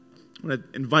I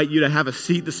want to invite you to have a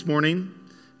seat this morning.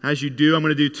 As you do, I'm going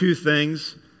to do two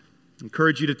things. I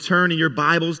encourage you to turn in your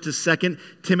Bibles to 2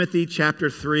 Timothy chapter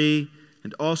 3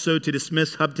 and also to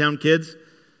dismiss Hubtown Kids.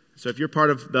 So if you're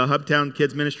part of the Hubtown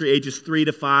Kids ministry, ages 3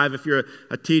 to 5, if you're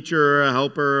a teacher or a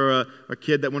helper or a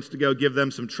kid that wants to go give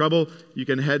them some trouble, you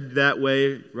can head that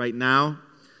way right now.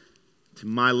 To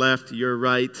my left, to your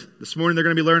right. This morning they're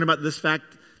going to be learning about this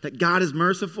fact that God is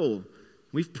merciful.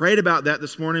 We've prayed about that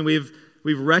this morning.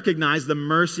 We've recognized the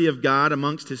mercy of God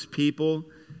amongst His people.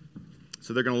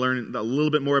 So they're going to learn a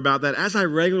little bit more about that. As I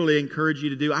regularly encourage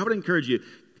you to do, I would encourage you,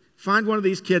 find one of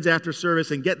these kids after service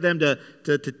and get them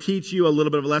to teach you a little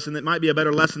bit of a lesson. That might be a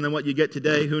better lesson than what you get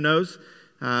today. Who knows?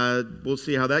 We'll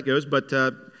see how that goes. But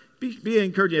be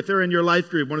encouraging. If they're in your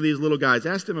life group, one of these little guys,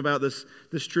 ask them about this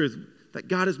truth, that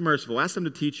God is merciful. Ask them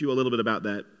to teach you a little bit about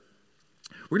that.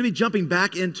 We're going to be jumping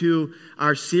back into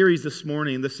our series this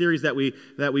morning, the series that we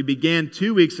began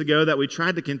 2 weeks ago, that we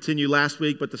tried to continue last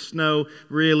week, but the snow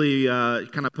really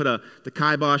kind of put the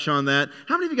kibosh on that.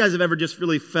 How many of you guys have ever just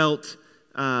really felt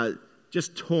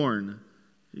just torn?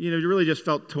 You know, you really just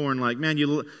felt torn, like, man,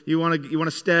 you want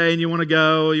to stay and you want to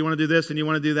go, you want to do this and you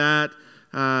want to do that.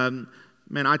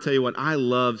 Man, I tell you what, I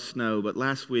love snow, but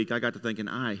last week I got to thinking,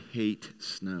 I hate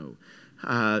snow.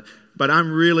 But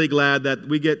I'm really glad that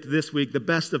we get this week the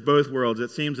best of both worlds. It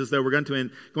seems as though we're going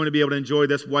to be able to enjoy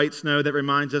this white snow that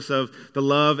reminds us of the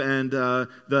love and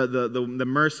the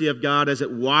mercy of God as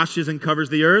it washes and covers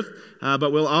the earth.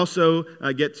 But we'll also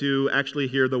get to actually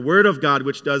hear the Word of God,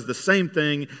 which does the same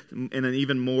thing in an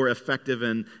even more effective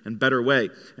and better way.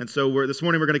 And so this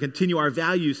morning we're going to continue our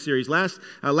values series.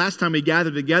 Last time we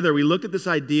gathered together, we looked at this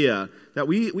idea that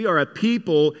we are a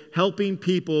people helping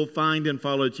people find and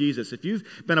follow Jesus. If you've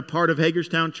been a part of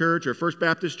Hagerstown Church or First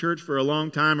Baptist Church for a long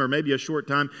time or maybe a short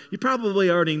time, you probably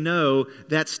already know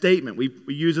that statement. We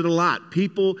use it a lot.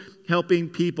 People helping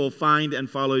people find and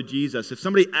follow Jesus. If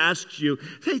somebody asks you,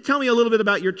 hey, tell me a little bit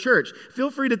about your church,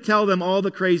 feel free to tell them all the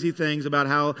crazy things about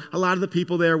how a lot of the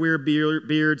people there wear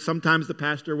beards. Sometimes the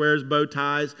pastor wears bow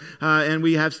ties, and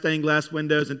we have stained glass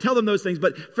windows, and tell them those things.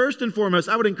 But first and foremost,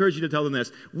 I would encourage you to tell them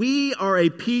this. We are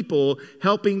a people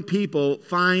helping people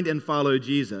find and follow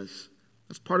Jesus.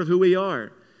 That's part of who we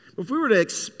are. If we were to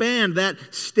expand that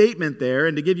statement there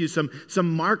and to give you some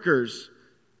markers,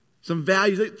 some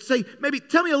values, say, maybe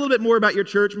tell me a little bit more about your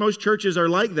church. Most churches are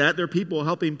like that. They're people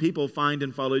helping people find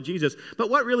and follow Jesus. But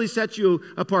what really sets you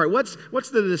apart? What's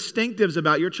the distinctives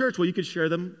about your church? Well, you could share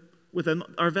them with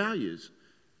our values.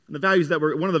 And one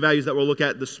of the values that we'll look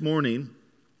at this morning,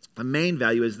 the main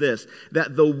value is this,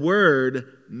 that the Word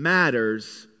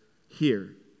matters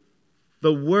here.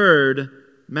 The Word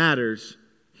matters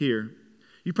here.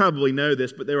 You probably know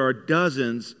this, but there are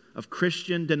dozens of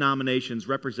Christian denominations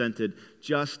represented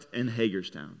just in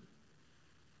Hagerstown.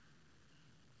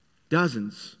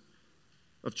 Dozens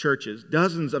of churches,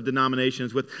 dozens of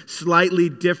denominations with slightly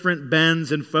different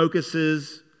bends and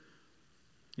focuses.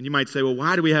 And you might say, well,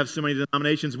 why do we have so many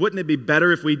denominations? Wouldn't it be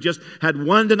better if we just had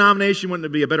one denomination? Wouldn't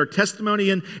it be a better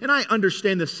testimony? And I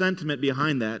understand the sentiment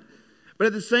behind that. But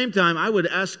at the same time, I would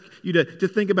ask you to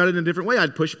think about it in a different way.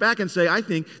 I'd push back and say, I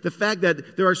think the fact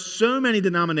that there are so many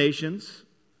denominations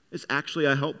is actually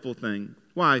a helpful thing.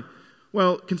 Why?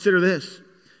 Well, consider this.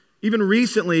 Even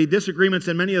recently, disagreements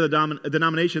in many of the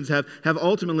denominations have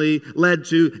ultimately led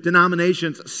to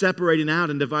denominations separating out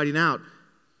and dividing out.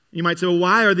 You might say, well,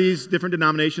 why are these different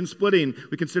denominations splitting?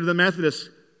 We consider the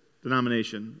Methodist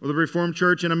denomination or the Reformed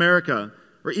Church in America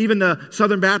or even the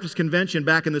Southern Baptist Convention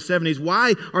back in the 70s.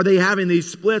 Why are they having these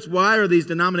splits? Why are these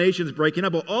denominations breaking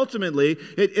up? Well, ultimately,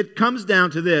 it comes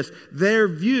down to this, their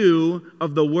view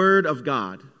of the Word of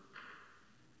God.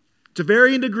 To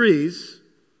varying degrees,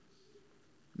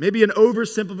 maybe an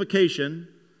oversimplification,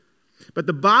 but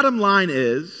the bottom line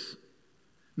is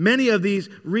many of these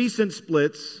recent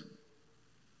splits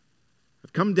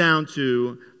have come down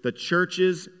to the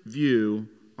church's view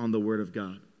on the Word of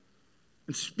God.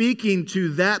 And speaking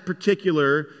to that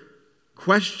particular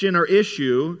question or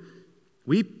issue,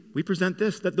 we present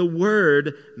this, that the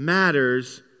Word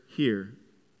matters here.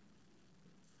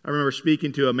 I remember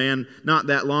speaking to a man not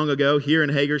that long ago here in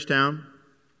Hagerstown,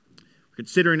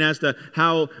 considering as to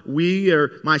how we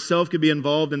or myself could be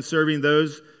involved in serving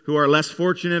those who are less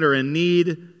fortunate or in need.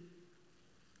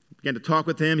 I began to talk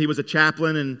with him. He was a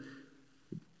chaplain, and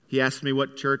he asked me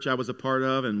what church I was a part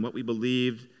of and what we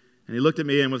believed. And he looked at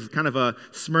me and with kind of a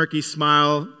smirky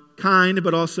smile, kind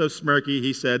but also smirky,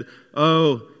 he said,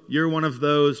 "Oh, you're one of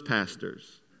those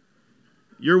pastors.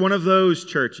 You're one of those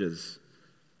churches."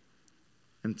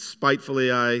 And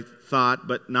spitefully I thought,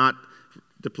 but not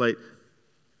to play,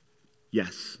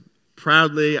 yes,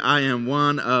 Proudly, I am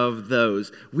one of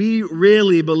those. We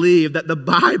really believe that the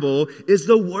Bible is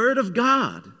the Word of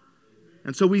God.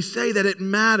 And so we say that it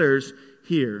matters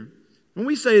here. When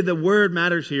we say the Word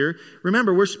matters here,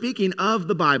 remember, we're speaking of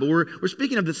the Bible. We're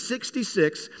speaking of the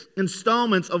 66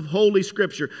 installments of Holy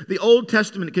Scripture. The Old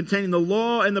Testament containing the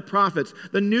law and the prophets.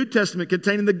 The New Testament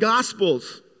containing the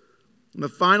Gospels. And the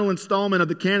final installment of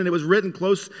the canon, it was written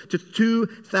close to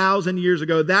 2,000 years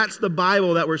ago. That's the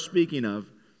Bible that we're speaking of.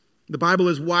 The Bible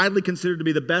is widely considered to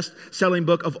be the best-selling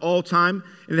book of all time,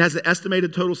 and it has an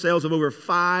estimated total sales of over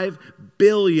 5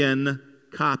 billion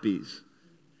copies.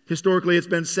 Historically, it's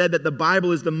been said that the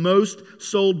Bible is the most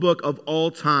sold book of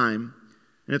all time,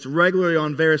 and it's regularly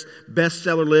on various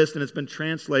bestseller lists, and it's been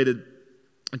translated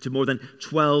into more than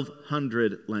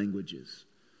 1,200 languages.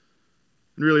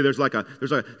 And really, there's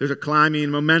a climbing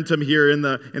momentum here in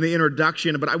the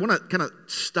introduction, but I want to kind of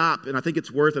stop, and I think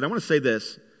it's worth it. I want to say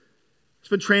this. It's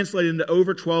been translated into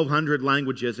over 1,200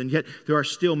 languages, and yet there are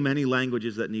still many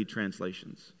languages that need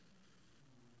translations.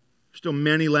 There's still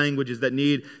many languages that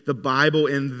need the Bible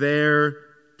in their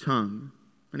tongue.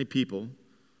 Many people.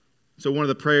 So one of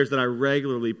the prayers that I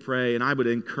regularly pray, and I would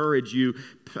encourage you,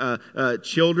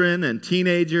 children and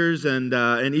teenagers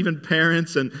and even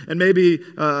parents and maybe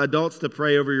adults to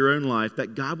pray over your own life,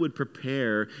 that God would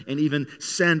prepare and even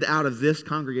send out of this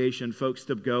congregation folks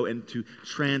to go and to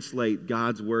translate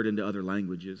God's Word into other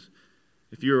languages.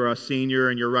 If you're a senior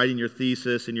and you're writing your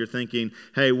thesis and you're thinking,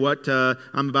 hey,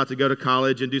 I'm about to go to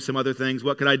college and do some other things,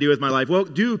 what could I do with my life? Well,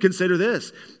 do consider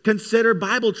this. Consider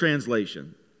Bible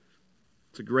translation.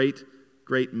 It's a great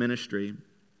ministry.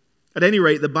 At any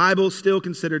rate, the Bible is still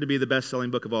considered to be the best-selling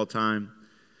book of all time.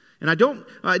 And I don't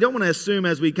want to assume,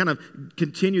 as we kind of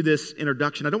continue this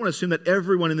introduction, I don't want to assume that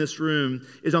everyone in this room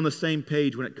is on the same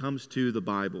page when it comes to the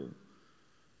Bible.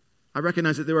 I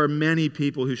recognize that there are many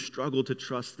people who struggle to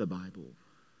trust the Bible.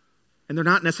 And they're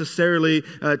not necessarily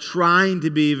trying to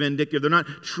be vindictive. They're not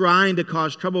trying to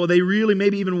cause trouble. They really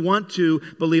maybe even want to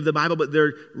believe the Bible, but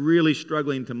they're really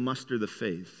struggling to muster the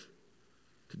faith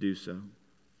to do so.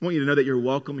 I want you to know that you're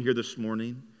welcome here this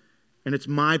morning. And it's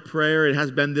my prayer, it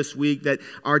has been this week, that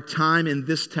our time in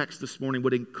this text this morning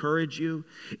would encourage you.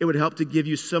 It would help to give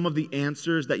you some of the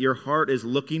answers that your heart is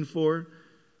looking for.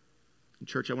 And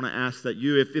church, I want to ask that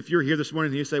you, if you're here this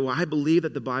morning and you say, well, I believe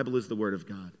that the Bible is the Word of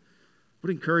God, I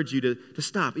would encourage you to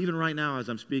stop, even right now as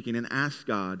I'm speaking, and ask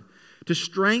God to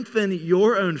strengthen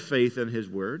your own faith in His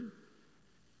Word.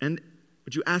 And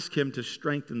would you ask Him to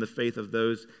strengthen the faith of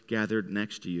those gathered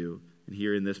next to you and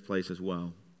here in this place as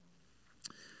well?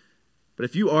 But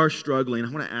if you are struggling,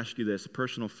 I want to ask you this, a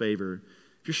personal favor.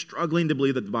 If you're struggling to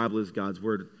believe that the Bible is God's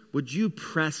Word, would you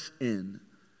press in?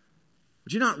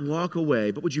 Would you not walk away,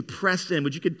 but would you press in?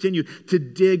 Would you continue to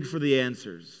dig for the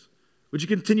answers? Would you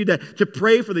continue to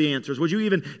pray for the answers? Would you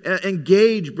even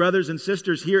engage brothers and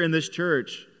sisters here in this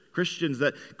church, Christians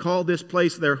that call this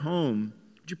place their home?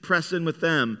 Would you press in with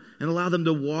them and allow them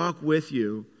to walk with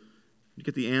you? You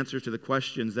get the answers to the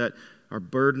questions that are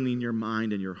burdening your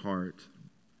mind and your heart.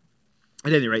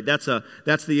 At any rate, that's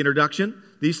the introduction.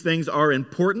 These things are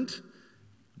important.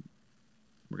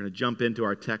 We're going to jump into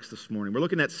our text this morning. We're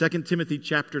looking at 2 Timothy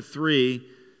chapter 3.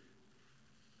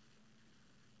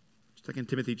 2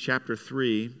 Timothy chapter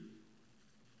 3.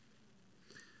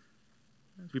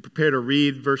 As we prepare to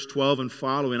read verse 12 and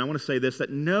following, I want to say this, that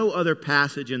no other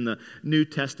passage in the New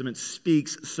Testament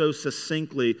speaks so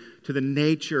succinctly to the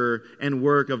nature and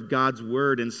work of God's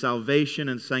Word in salvation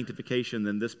and sanctification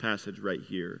than this passage right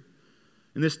here.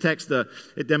 In this text,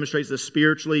 it demonstrates the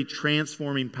spiritually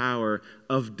transforming power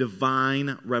of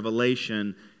divine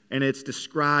revelation, and it's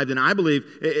described, and I believe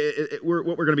what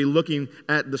we're going to be looking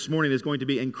at this morning is going to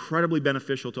be incredibly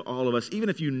beneficial to all of us. Even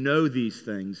if you know these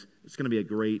things, it's going to be a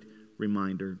great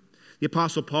reminder. The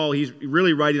Apostle Paul, he's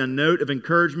really writing a note of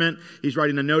encouragement. He's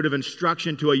writing a note of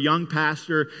instruction to a young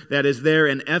pastor that is there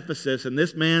in Ephesus. And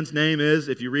this man's name is,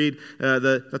 if you read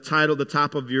the title, the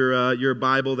top of your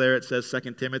Bible there, it says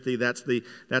 2 Timothy. That's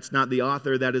not the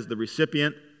author, that is the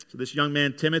recipient. So this young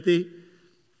man, Timothy,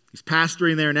 he's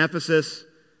pastoring there in Ephesus.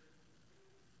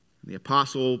 The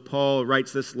Apostle Paul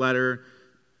writes this letter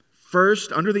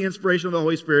first, under the inspiration of the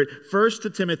Holy Spirit, first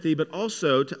to Timothy, but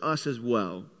also to us as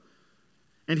well.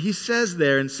 And he says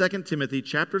there in 2 Timothy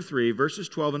chapter 3, verses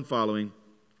 12 and following,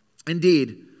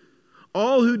 indeed,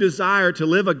 all who desire to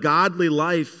live a godly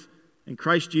life in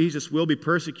Christ Jesus will be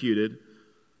persecuted,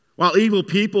 while evil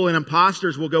people and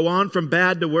impostors will go on from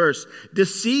bad to worse,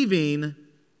 deceiving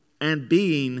and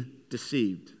being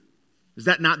deceived. Is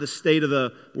that not the state of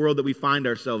the world that we find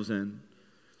ourselves in?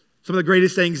 Some of the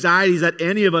greatest anxieties that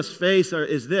any of us face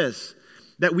is this,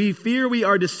 that we fear we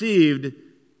are deceived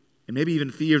and maybe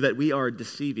even fear that we are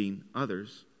deceiving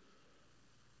others.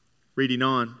 Reading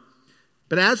on.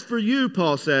 But as for you,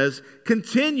 Paul says,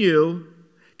 continue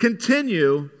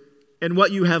in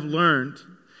what you have learned.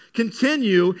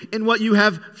 Continue in what you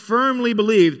have firmly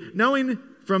believed, knowing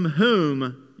from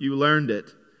whom you learned it,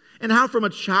 and how from a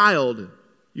child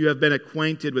you have been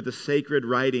acquainted with the sacred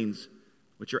writings,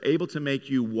 which are able to make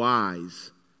you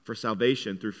wise for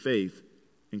salvation through faith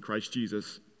in Christ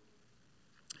Jesus.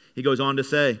 He goes on to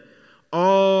say,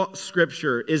 all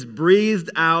Scripture is breathed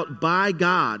out by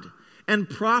God and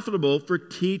profitable for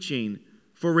teaching,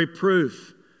 for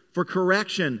reproof, for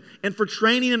correction, and for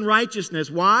training in righteousness.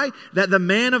 Why? That the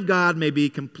man of God may be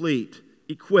complete,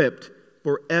 equipped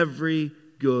for every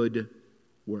good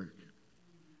work.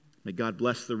 May God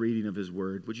bless the reading of His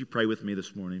word. Would you pray with me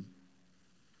this morning?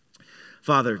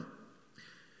 Father,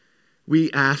 we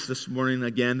ask this morning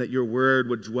again that your word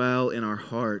would dwell in our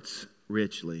hearts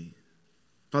richly.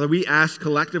 Father, we ask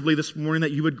collectively this morning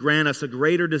that you would grant us a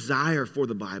greater desire for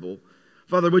the Bible.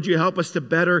 Father, would you help us to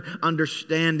better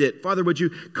understand it? Father, would you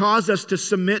cause us to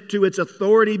submit to its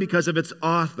authority because of its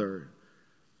author?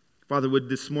 Father, would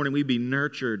this morning we be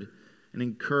nurtured and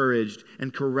encouraged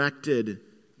and corrected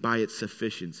by its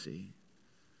sufficiency?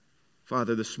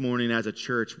 Father, this morning as a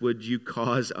church, would you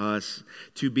cause us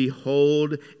to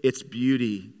behold its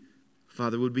beauty?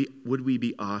 Father, would we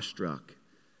be awestruck?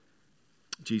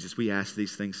 Jesus, we ask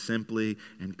these things simply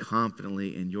and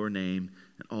confidently in your name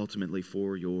and ultimately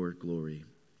for your glory.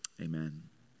 Amen.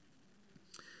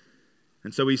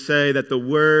 And so we say that the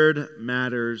word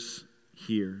matters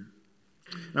here.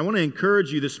 And I want to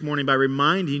encourage you this morning by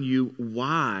reminding you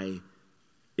why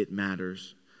it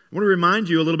matters. I want to remind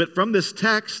you a little bit from this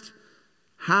text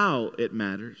how it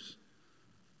matters.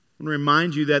 I want to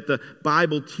remind you that the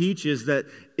Bible teaches that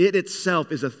it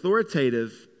itself is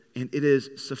authoritative and it is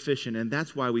sufficient. And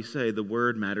that's why we say the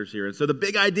word matters here. And so the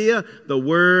big idea, the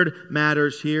word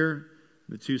matters here.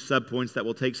 The two subpoints that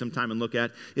we'll take some time and look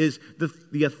at is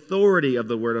the authority of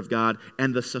the word of God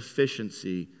and the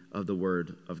sufficiency of the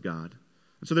word of God.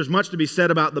 And so there's much to be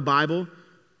said about the Bible.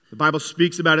 The Bible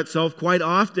speaks about itself quite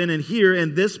often. And here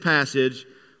in this passage,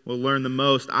 we'll learn the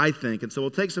most, I think. And so we'll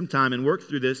take some time and work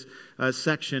through this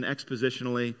section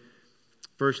expositionally.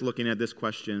 First looking at this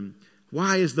question: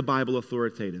 why is the Bible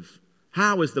authoritative?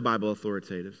 How is the Bible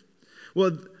authoritative?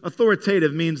 Well,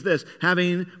 authoritative means this: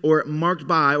 having or marked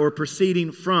by or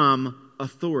proceeding from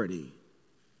authority.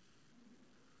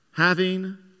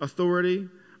 Having authority,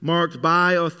 marked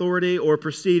by authority, or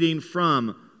proceeding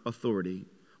from authority.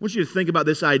 I want you to think about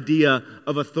this idea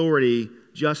of authority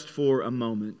just for a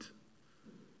moment.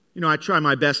 You know, I try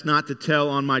my best not to tell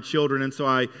on my children, and so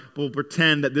I will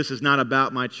pretend that this is not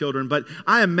about my children. But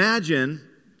I imagine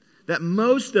that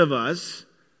most of us,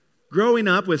 growing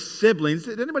up with siblings,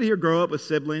 did anybody here grow up with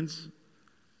siblings?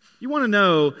 You want to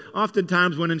know,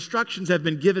 oftentimes when instructions have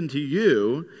been given to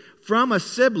you from a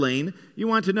sibling, you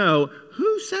want to know,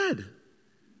 who said?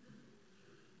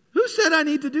 Who said I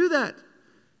need to do that?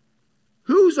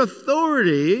 Whose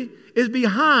authority is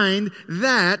behind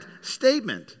that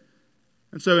statement?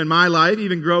 And so in my life,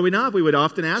 even growing up, we would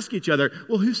often ask each other,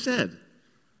 well, who said?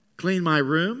 Clean my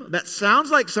room? That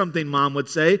sounds like something Mom would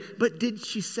say, but did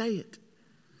she say it?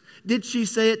 Did she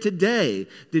say it today?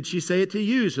 Did she say it to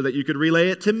you so that you could relay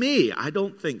it to me? I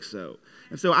don't think so.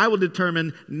 And so I will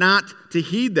determine not to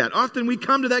heed that. Often we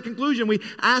come to that conclusion. We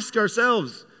ask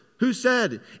ourselves, who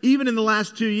said? Even in the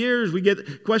last 2 years, we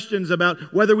get questions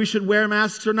about whether we should wear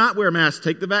masks or not wear masks,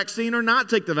 take the vaccine or not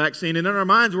take the vaccine. And in our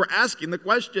minds, we're asking the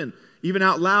question, even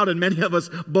out loud, and many of us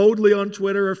boldly on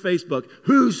Twitter or Facebook,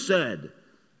 who said?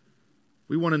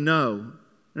 We want to know,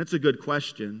 and it's a good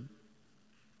question.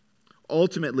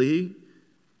 Ultimately,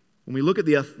 when we look at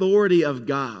the authority of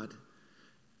God,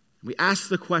 we ask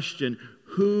the question,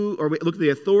 who, or we look at the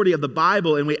authority of the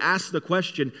Bible and we ask the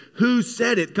question, who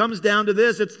said it? Comes down to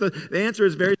this. The answer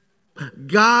is very simple.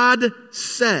 God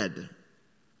said.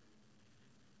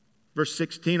 Verse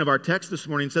 16 of our text this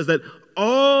morning says that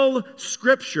all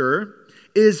Scripture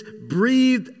is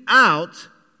breathed out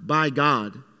by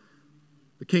God.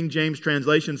 The King James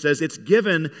translation says it's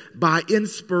given by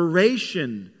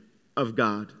inspiration of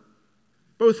God.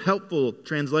 Both helpful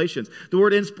translations. The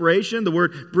word inspiration, the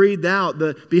word breathed out,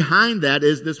 behind that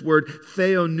is this word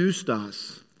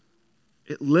theopneustos.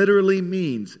 It literally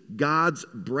means God's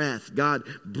breath. God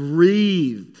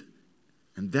breathed.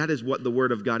 And that is what the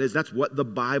Word of God is. That's what the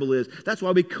Bible is. That's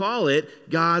why we call it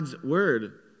God's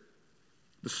Word.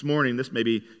 This morning, this may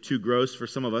be too gross for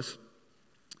some of us,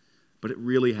 but it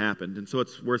really happened. And so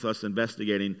it's worth us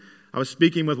investigating. I was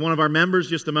speaking with one of our members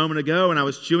just a moment ago, and I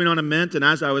was chewing on a mint, and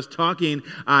as I was talking,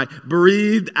 I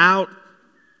breathed out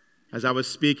As I was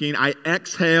speaking, I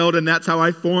exhaled, and that's how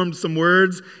I formed some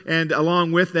words. And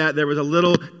along with that, there was a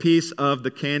little piece of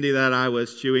the candy that I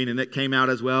was chewing, and it came out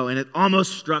as well, and it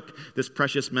almost struck this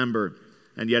precious member,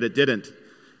 and yet it didn't.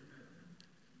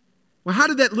 Well, how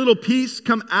did that little piece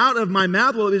come out of my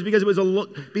mouth? Well, it was because it was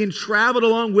being traveled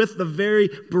along with the very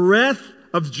breath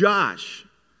of Josh.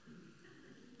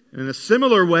 In a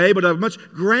similar way, but a much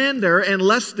grander and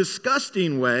less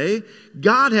disgusting way,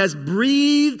 God has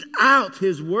breathed out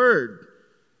His Word.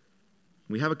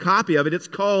 We have a copy of it. It's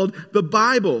called the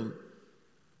Bible.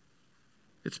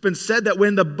 It's been said that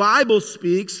when the Bible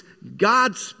speaks,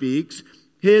 God speaks.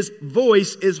 His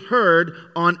voice is heard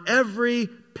on every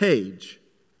page.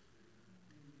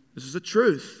 This is the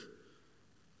truth.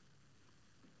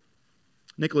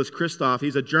 Nicholas Kristof,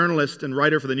 he's a journalist and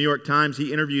writer for the New York Times.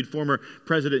 He interviewed former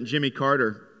President Jimmy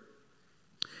Carter.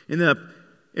 In the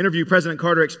interview, President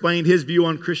Carter explained his view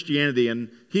on Christianity, and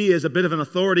he is a bit of an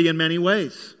authority in many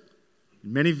ways,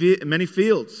 in many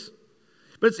fields.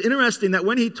 But it's interesting that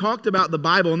when he talked about the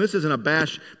Bible, and this isn't a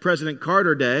bash President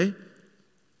Carter day,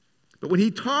 but when he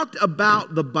talked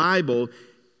about the Bible,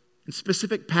 in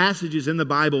specific passages in the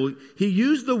Bible, he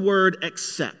used the word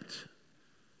accept.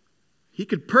 He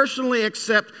could personally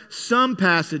accept some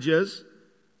passages,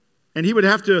 and he would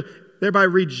have to thereby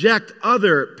reject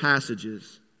other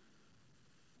passages.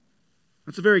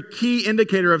 That's a very key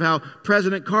indicator of how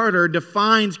President Carter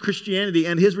defines Christianity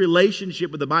and his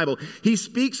relationship with the Bible. He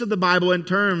speaks of the Bible in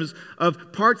terms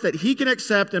of parts that he can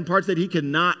accept and parts that he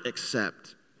cannot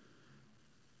accept.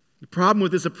 The problem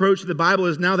with this approach to the Bible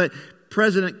is now that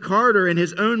President Carter, in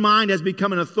his own mind, has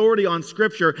become an authority on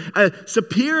Scripture, a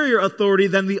superior authority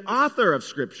than the author of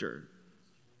Scripture.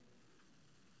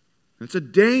 It's a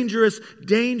dangerous,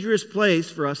 dangerous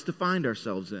place for us to find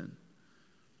ourselves in.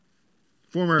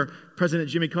 Former President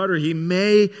Jimmy Carter, he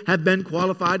may have been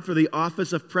qualified for the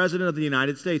office of President of the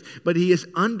United States, but he is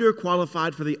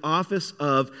underqualified for the office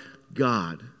of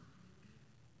God.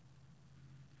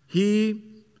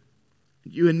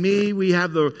 You and me, we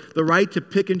have the right to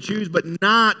pick and choose, but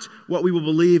not what we will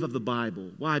believe of the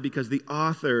Bible. Why? Because the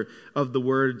author of the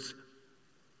words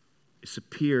is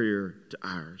superior to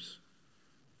ours.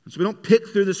 And so we don't pick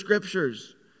through the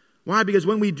Scriptures. Why? Because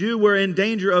when we do, we're in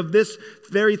danger of this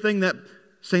very thing that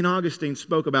St. Augustine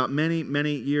spoke about many,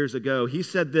 many years ago. He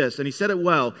said this, and he said it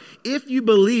well. If you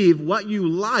believe what you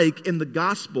like in the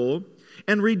gospel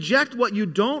and reject what you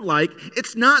don't like,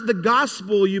 it's not the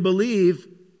gospel you believe,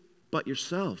 but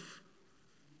yourself.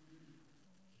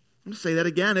 I'm going to say that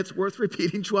again. It's worth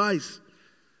repeating twice.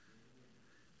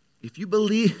 If you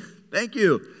believe, thank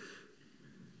you.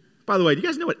 By the way, do you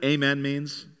guys know what amen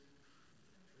means?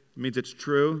 It means it's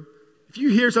true. If you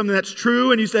hear something that's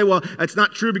true and you say, well, it's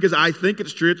not true because I think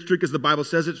it's true because the Bible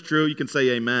says it's true, you can say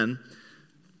amen.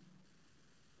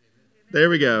 There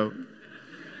we go.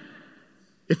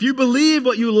 If you believe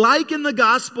what you like in the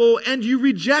gospel and you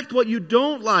reject what you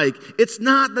don't like, it's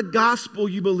not the gospel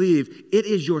you believe. It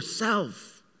is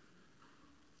yourself.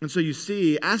 And so you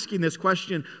see, asking this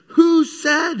question, who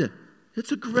said?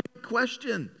 It's a great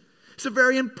question. It's a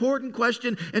very important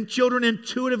question, and children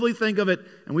intuitively think of it,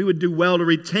 and we would do well to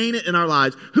retain it in our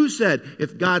lives. Who said?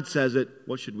 If God says it,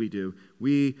 what should we do?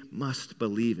 We must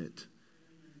believe it.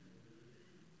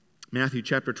 Matthew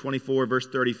chapter 24, verse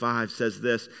 35 says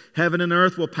this, heaven and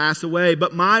earth will pass away,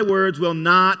 but my words will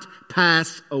not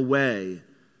pass away.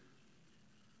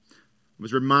 I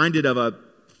was reminded of a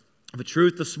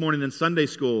truth this morning in Sunday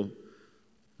school,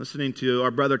 listening to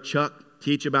our brother Chuck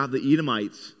teach about the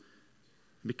Edomites.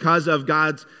 Because of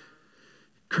God's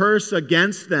curse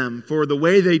against them for the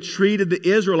way they treated the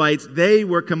Israelites, they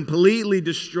were completely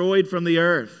destroyed from the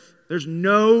earth. There's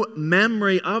no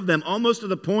memory of them, almost to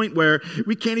the point where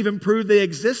we can't even prove they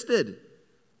existed.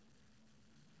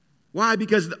 Why?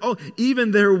 Because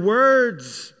even their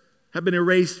words have been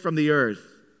erased from the earth.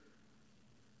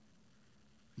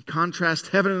 In contrast,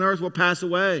 heaven and earth will pass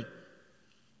away.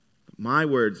 But my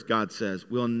words, God says,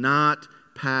 will not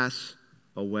pass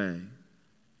away.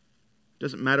 It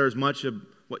doesn't matter as much of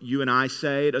what you and I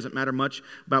say. It doesn't matter much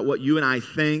about what you and I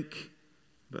think.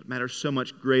 But it matters so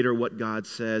much greater what God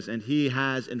says. And He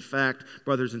has, in fact,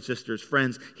 brothers and sisters,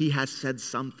 friends, He has said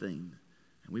something.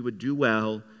 And we would do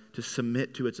well to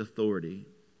submit to its authority.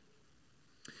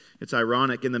 It's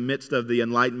ironic, in the midst of the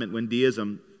Enlightenment, when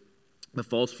deism, the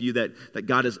false view that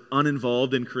God is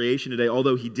uninvolved in creation today,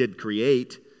 although He did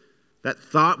create, that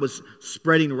thought was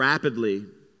spreading rapidly.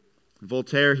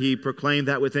 Voltaire, he proclaimed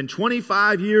that within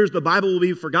 25 years the Bible will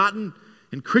be forgotten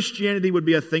and Christianity would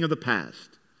be a thing of the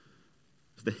past.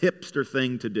 The hipster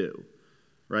thing to do.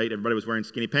 right? Everybody was wearing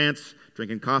skinny pants,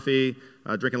 drinking coffee,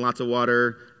 drinking lots of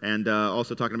water, and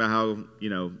also talking about how,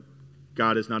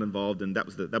 God is not involved, and that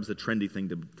was the trendy thing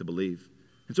to believe.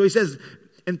 And so he says,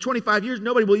 in 25 years,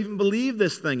 nobody will even believe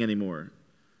this thing anymore.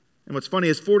 And what's funny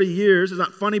is 40 years, it's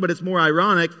not funny, but it's more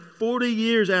ironic, 40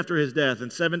 years after his death in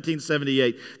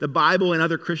 1778, the Bible and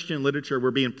other Christian literature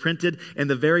were being printed in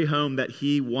the very home that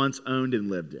he once owned and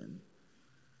lived in.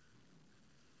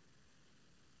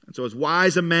 And so as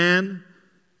wise a man,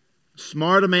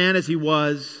 smart a man as he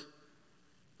was,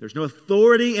 there's no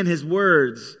authority in his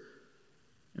words.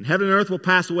 And heaven and earth will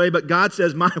pass away, but God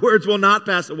says, my words will not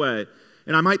pass away.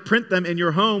 And I might print them in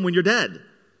your home when you're dead.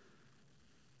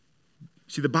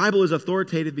 See, the Bible is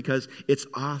authoritative because its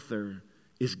author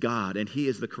is God, and he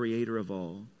is the creator of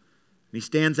all. And he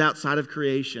stands outside of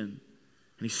creation,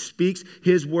 and he speaks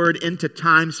his word into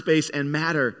time, space, and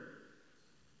matter.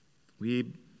 We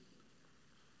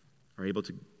are able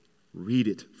to read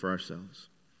it for ourselves.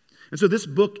 And so this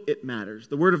book, it matters.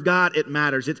 The Word of God, it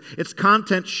matters. Its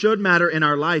content should matter in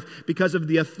our life because of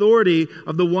the authority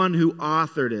of the one who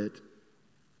authored it.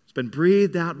 It's been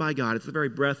breathed out by God. It's the very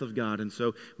breath of God. And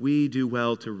so we do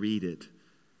well to read it,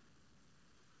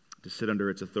 to sit under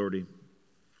its authority.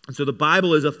 And so the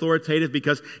Bible is authoritative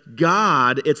because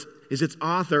God is its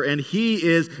author, and he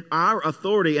is our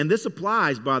authority. And this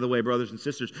applies, by the way, brothers and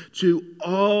sisters, to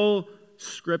all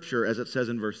Scripture, as it says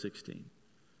in verse 16.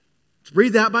 It's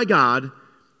breathed out by God.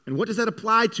 And what does that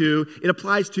apply to? It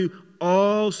applies to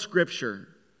all Scripture.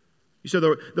 So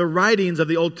the writings of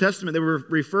the Old Testament, they were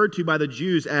referred to by the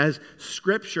Jews as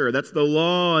Scripture. That's the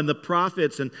law and the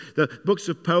prophets and the books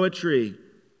of poetry.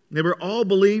 They were all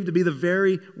believed to be the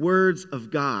very words of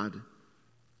God.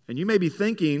 And you may be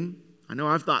thinking, I know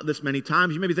I've thought this many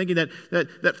times, you may be thinking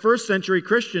that first century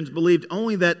Christians believed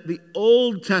only that the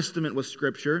Old Testament was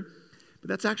Scripture, but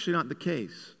that's actually not the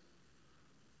case.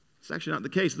 It's actually not the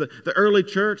case. The early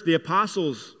church, the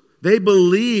apostles, they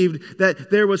believed that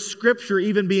there was Scripture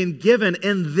even being given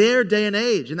in their day and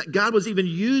age, and that God was even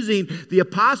using the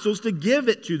apostles to give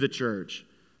it to the church.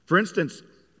 For instance,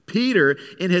 Peter,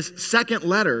 in his second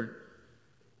letter,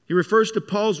 he refers to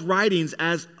Paul's writings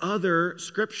as other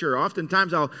Scripture.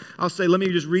 Oftentimes I'll say, let me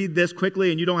just read this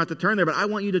quickly, and you don't have to turn there, but I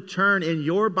want you to turn in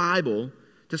your Bible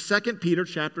to 2 Peter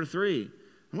chapter 3.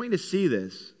 I want you to see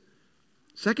this.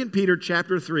 2 Peter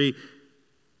chapter 3,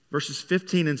 verses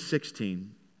 15 and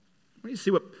 16. I want you to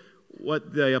see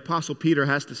what the Apostle Peter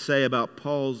has to say about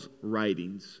Paul's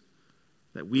writings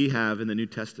that we have in the New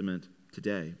Testament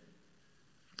today.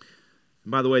 And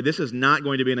by the way, this is not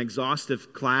going to be an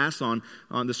exhaustive class on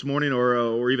this morning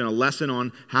or even a lesson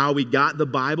on how we got the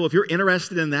Bible. If you're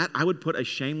interested in that, I would put a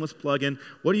shameless plug in.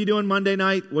 What are you doing Monday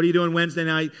night? What are you doing Wednesday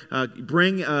night?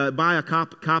 Buy a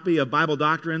copy of Bible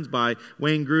Doctrines by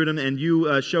Wayne Grudem, and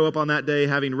you show up on that day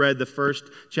having read the first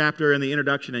chapter and the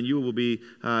introduction, and you'll be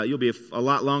a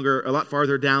lot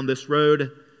farther down this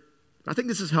road. I think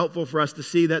this is helpful for us to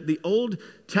see that the Old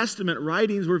Testament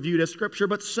writings were viewed as Scripture,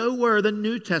 but so were the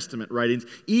New Testament writings,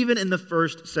 even in the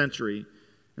first century.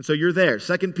 And so you're there.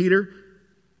 2 Peter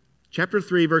chapter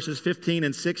 3, verses 15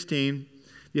 and 16.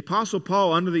 The Apostle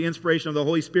Paul, under the inspiration of the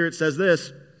Holy Spirit, says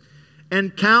this,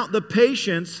 "And count the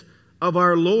patience of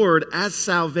our Lord as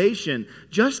salvation,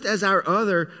 just as our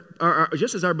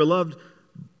beloved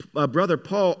brother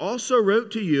Paul also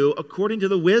wrote to you according to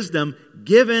the wisdom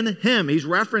given him." He's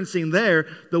referencing there,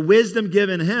 the wisdom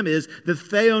given him is the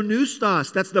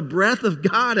theopneustos. That's the breath of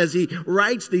God as he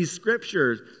writes these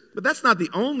scriptures. But that's not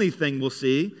the only thing we'll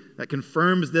see that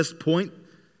confirms this point.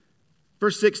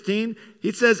 Verse 16,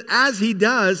 he says, "As he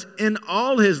does in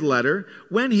all his letter,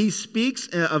 when he speaks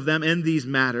of them in these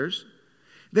matters,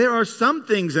 there are some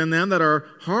things in them that are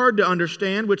hard to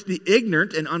understand, which the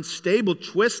ignorant and unstable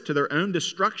twist to their own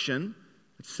destruction."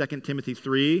 That's 2 Timothy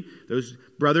 3. Those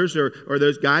brothers or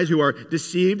those guys who are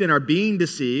deceived and are being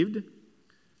deceived.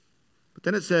 But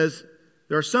then it says,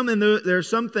 there are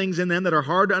some things in them that are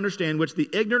hard to understand, which the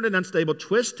ignorant and unstable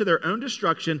twist to their own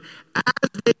destruction,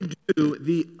 as they do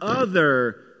the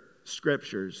other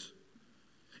Scriptures.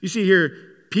 You see here,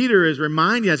 Peter is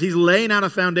reminding us, he's laying out a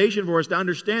foundation for us to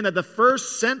understand that the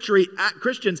first century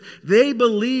Christians, they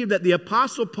believed that the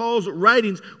Apostle Paul's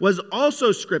writings was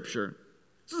also Scripture.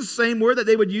 This is the same word that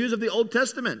they would use of the Old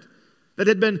Testament that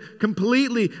had been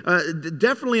completely,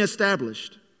 definitely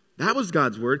established. That was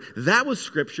God's word. That was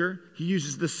Scripture. He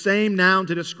uses the same noun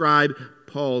to describe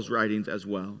Paul's writings as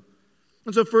well.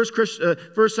 And so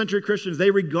first century Christians, they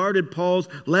regarded Paul's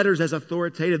letters as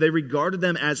authoritative. They regarded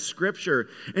them as Scripture.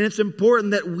 And it's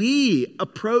important that we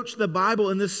approach the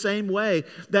Bible in the same way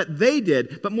that they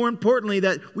did. But more importantly,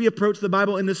 that we approach the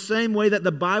Bible in the same way that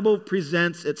the Bible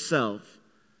presents itself.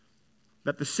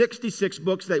 That the 66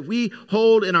 books that we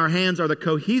hold in our hands are the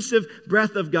cohesive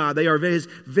breath of God. They are His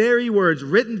very words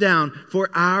written down for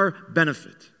our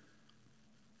benefit.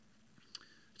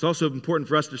 It's also important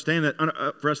for us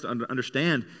to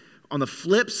understand on the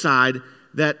flip side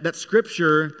that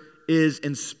Scripture is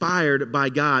inspired by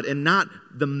God, and not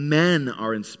the men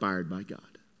are inspired by God.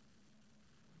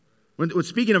 When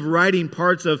speaking of writing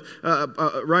parts of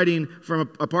writing from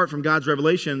apart from God's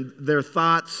revelation, their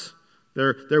thoughts,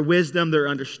 their wisdom, their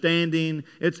understanding,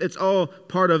 it's all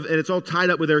part of, and it's all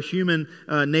tied up with their human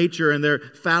nature and their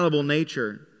fallible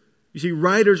nature. You see,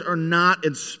 writers are not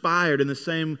inspired in the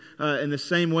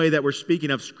same way that we're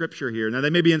speaking of Scripture here. Now, they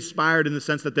may be inspired in the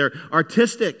sense that they're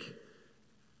artistic,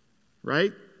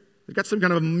 right? They've got some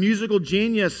kind of a musical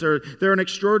genius, or they're an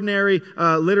extraordinary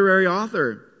literary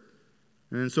author.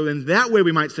 And so in that way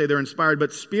we might say they're inspired.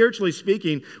 But spiritually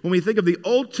speaking, when we think of the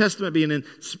Old Testament being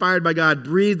inspired by God,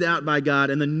 breathed out by God,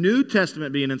 and the New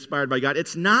Testament being inspired by God,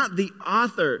 it's not the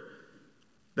author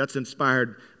that's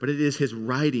inspired, but it is his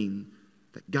writing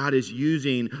that God is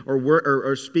using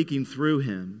or speaking through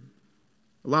him.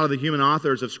 A lot of the human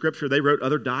authors of Scripture, they wrote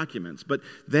other documents, but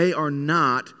they are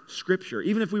not Scripture.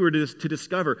 Even if we were to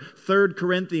discover 3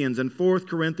 Corinthians and 4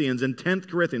 Corinthians and 10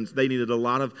 Corinthians, they needed a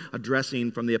lot of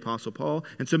addressing from the Apostle Paul.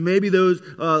 And so maybe those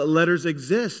letters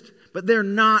exist, but they're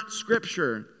not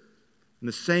Scripture in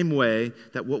the same way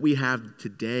that what we have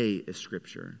today is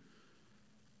Scripture.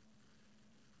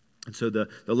 And so the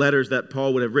letters that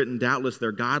Paul would have written, doubtless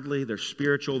they're godly, they're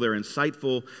spiritual, they're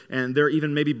insightful, and they're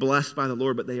even maybe blessed by the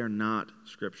Lord, but they are not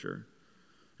Scripture.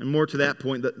 And more to that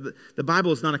point, the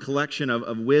Bible is not a collection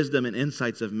of wisdom and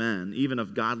insights of men, even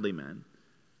of godly men.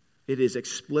 It is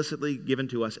explicitly given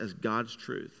to us as God's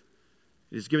truth.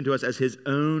 It is given to us as his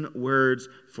own words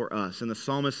for us. And the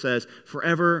psalmist says,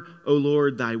 "Forever, O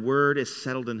Lord, thy word is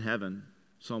settled in heaven."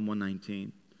 Psalm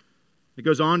 119. It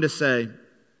goes on to say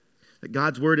that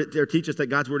God's word, or teach us that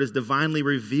God's word is divinely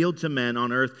revealed to men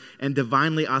on earth and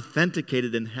divinely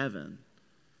authenticated in heaven.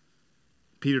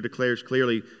 Peter declares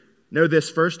clearly, "Know this,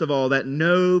 first of all, that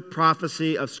no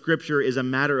prophecy of Scripture is a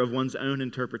matter of one's own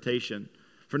interpretation.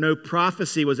 For no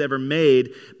prophecy was ever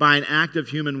made by an act of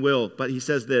human will." But he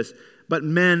says this, "But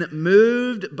men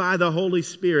moved by the Holy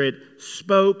Spirit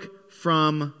spoke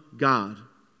from God."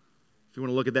 If you want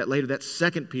to look at that later, that's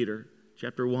 2 Peter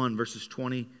chapter 1, verses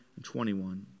 20 and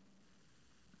 21.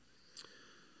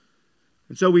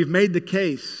 And so we've made the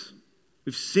case.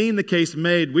 We've seen the case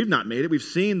made. We've not made it. We've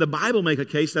seen the Bible make a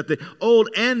case that the Old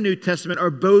and New Testament are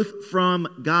both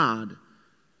from God.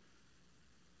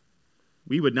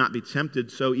 We would not be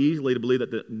tempted so easily to believe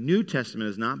that the New Testament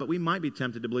is not, but we might be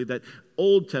tempted to believe that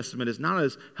Old Testament is not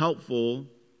as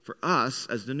helpful for us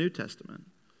as the New Testament.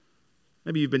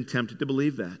 Maybe you've been tempted to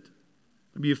believe that.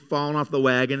 Maybe you've fallen off the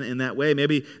wagon in that way.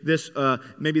 Maybe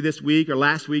this week or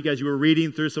last week as you were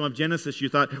reading through some of Genesis, you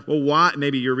thought, well, why?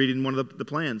 Maybe you're reading one of the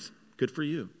plans. Good for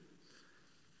you.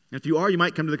 And if you are, you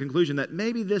might come to the conclusion that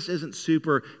maybe this isn't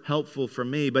super helpful for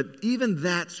me. But even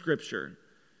that Scripture,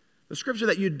 the Scripture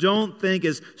that you don't think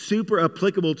is super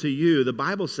applicable to you, the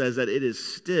Bible says that it is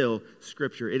still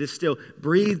Scripture. It is still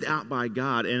breathed out by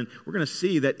God. And we're going to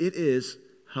see that it is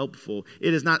helpful.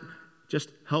 It is not just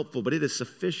helpful, but it is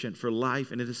sufficient for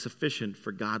life and it is sufficient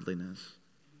for godliness.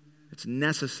 It's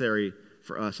necessary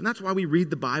for us. And that's why we read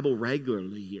the Bible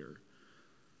regularly here.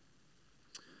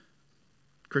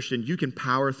 Christian, you can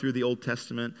power through the Old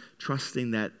Testament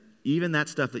trusting that even that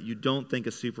stuff that you don't think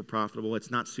is super profitable,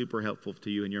 it's not super helpful to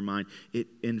you in your mind, it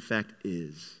in fact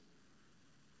is.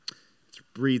 It's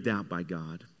breathed out by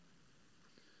God.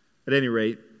 At any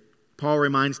rate, Paul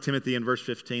reminds Timothy in verse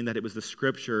 15 that it was the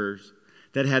Scriptures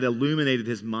that had illuminated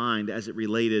his mind as it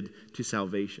related to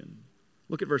salvation.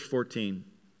 Look at verse 14,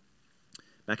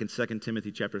 back in 2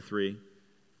 Timothy chapter 3.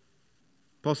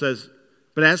 Paul says,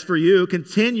 "But as for you,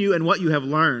 continue in what you have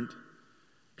learned.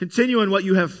 Continue in what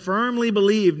you have firmly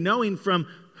believed, knowing from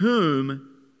whom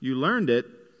you learned it,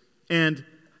 and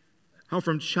how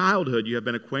from childhood you have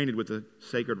been acquainted with the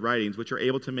sacred writings, which are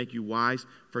able to make you wise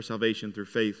for salvation through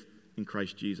faith in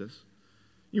Christ Jesus."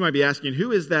 You might be asking,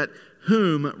 who is that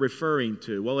whom referring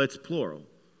to? Well, it's plural.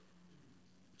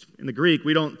 In the Greek,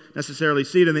 we don't necessarily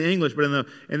see it in the English, but in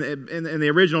the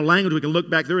original language, we can look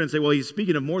back through it and say, well, he's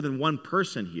speaking of more than one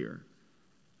person here.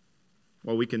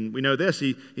 Well, we know this.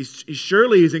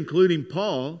 Surely he's including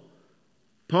Paul.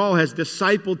 Paul has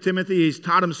discipled Timothy. He's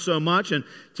taught him so much, and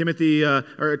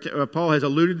Paul has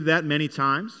alluded to that many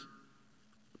times.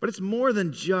 But it's more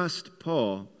than just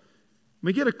Paul.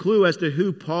 We get a clue as to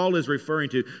who Paul is referring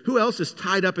to. Who else is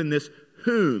tied up in this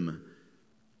whom?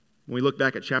 When we look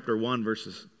back at chapter 1,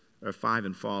 verses 5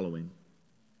 and following.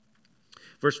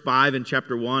 Verse 5 in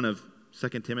chapter 1 of 2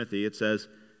 Timothy,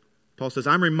 Paul says,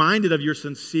 I'm reminded of your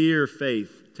sincere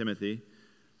faith, Timothy,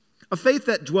 a faith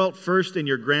that dwelt first in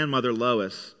your grandmother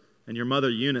Lois and your mother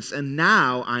Eunice, and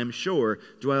now, I am sure,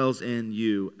 dwells in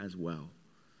you as well.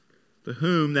 The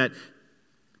whom that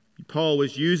Paul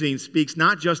was using speaks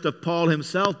not just of Paul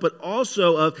himself, but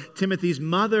also of Timothy's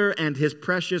mother and his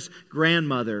precious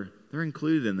grandmother. They're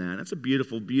included in that. That's a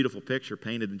beautiful, beautiful picture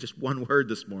painted in just one word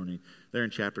this morning there in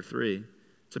chapter 3.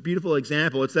 It's a beautiful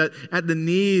example. It's that at the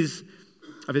knees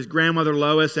of his grandmother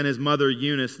Lois and his mother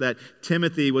Eunice that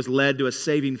Timothy was led to a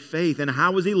saving faith. And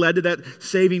how was he led to that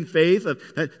saving faith, of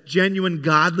that genuine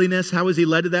godliness? How was he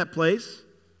led to that place?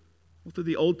 Well, through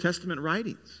the Old Testament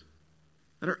writings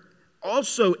that are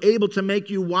also able to make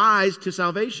you wise to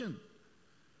salvation. And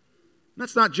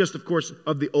that's not just, of course,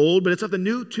 of the old, but it's of the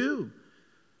new too.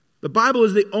 The Bible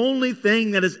is the only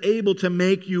thing that is able to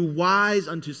make you wise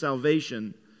unto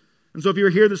salvation. And so if you're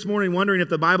here this morning wondering if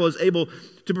the Bible is able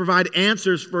to provide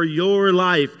answers for your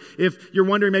life, if you're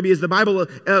wondering maybe, is the Bible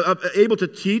able to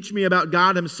teach me about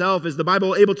God himself? Is the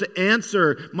Bible able to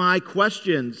answer my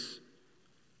questions?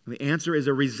 And the answer is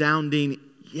a resounding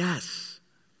yes.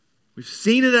 We've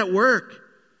seen it at work.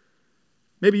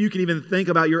 Maybe you can even think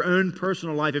about your own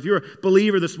personal life. If you're a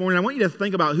believer this morning, I want you to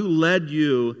think about who led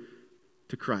you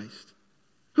to Christ.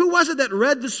 Who was it that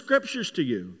read the scriptures to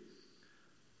you?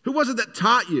 Who was it that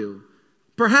taught you?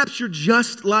 Perhaps you're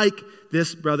just like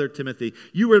this brother Timothy.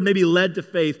 You were maybe led to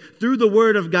faith through the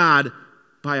word of God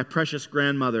by a precious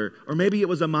grandmother, or maybe it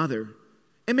was a mother.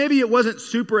 And maybe it wasn't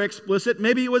super explicit,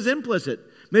 maybe it was implicit.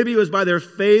 Maybe it was by their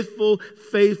faithful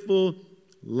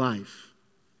life.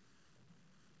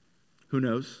 Who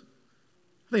knows?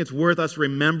 I think it's worth us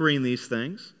remembering these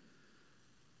things.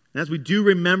 And as we do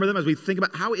remember them, as we think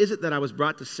about how is it that I was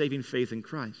brought to saving faith in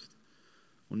Christ?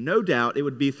 Well, no doubt it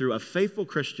would be through a faithful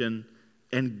Christian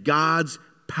and God's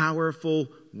powerful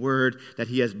word that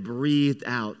he has breathed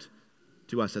out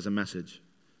to us as a message.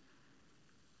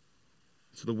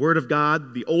 So the word of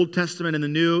God, the Old Testament and the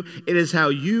New, it is how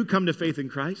you come to faith in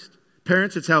Christ.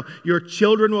 Parents, it's how your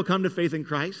children will come to faith in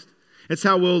Christ. It's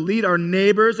how we'll lead our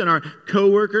neighbors and our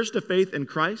co-workers to faith in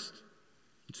Christ.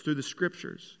 It's through the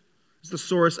scriptures. It's the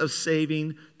source of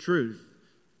saving truth,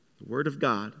 the word of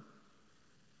God.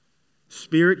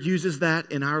 Spirit uses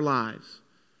that in our lives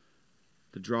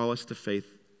to draw us to faith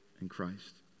in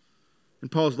Christ. In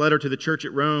Paul's letter to the church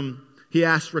at Rome, he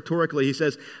asks rhetorically, he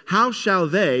says, how shall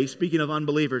they, speaking of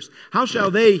unbelievers, how shall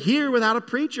they hear without a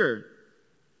preacher?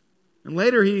 And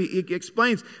later he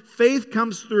explains, faith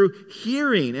comes through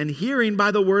hearing, and hearing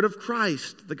by the word of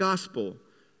Christ, the gospel.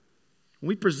 When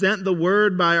we present the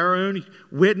word by our own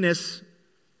witness,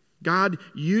 God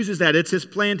uses that. It's his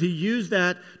plan to use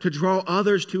that to draw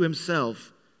others to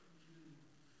himself.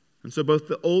 And so both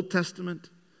the Old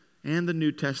Testament and the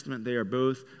New Testament, they are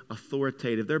both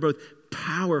authoritative. They're both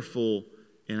powerful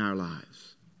in our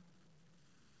lives.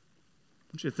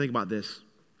 I want you to think about this.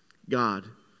 God,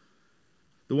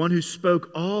 the one who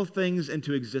spoke all things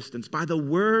into existence by the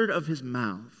word of his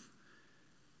mouth.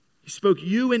 He spoke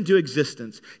you into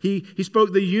existence. He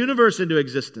spoke the universe into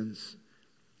existence.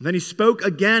 And then he spoke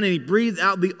again and he breathed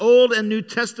out the Old and New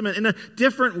Testament in a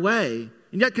different way,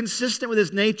 and yet consistent with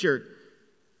his nature.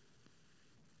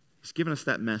 He's given us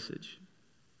that message.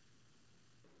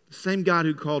 The same God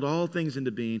who called all things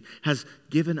into being has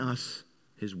given us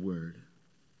his word.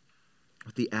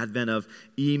 With the advent of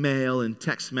email and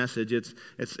text message,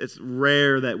 it's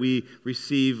rare that we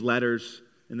receive letters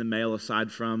in the mail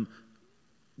aside from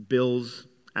bills,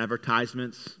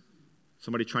 advertisements,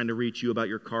 somebody trying to reach you about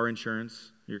your car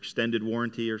insurance, your extended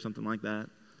warranty or something like that.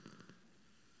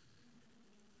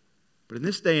 But in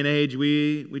this day and age,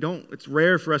 we don't, it's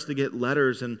rare for us to get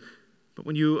letters, but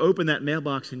when you open that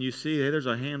mailbox and you see, hey, there's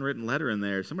a handwritten letter in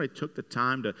there. Somebody took the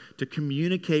time to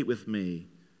communicate with me.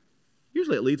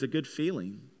 Usually it leads a good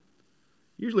feeling.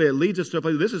 Usually it leads us to a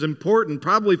place, this is important,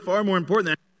 probably far more important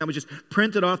than that was just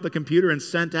printed off the computer and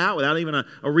sent out without even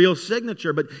a real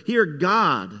signature. But here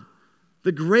God,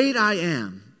 the great I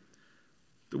am,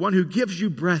 the one who gives you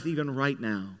breath even right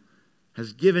now,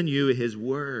 has given you his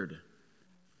word.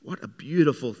 What a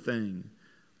beautiful thing.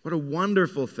 What a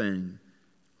wonderful thing.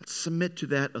 Let's submit to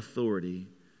that authority.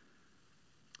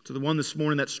 To the one this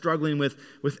morning that's struggling with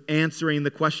answering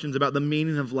the questions about the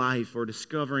meaning of life or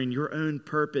discovering your own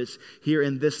purpose here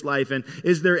in this life. And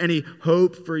is there any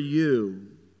hope for you?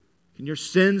 Can your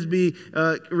sins be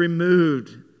removed?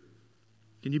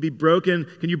 Can you be broken?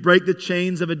 Can you break the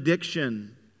chains of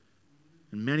addiction?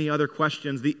 And many other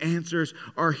questions. The answers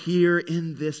are here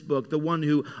in this book. The one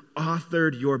who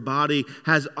authored your body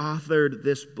has authored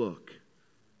this book.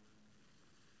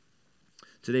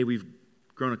 Today we've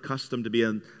grown accustomed to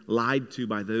being lied to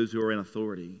by those who are in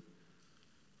authority.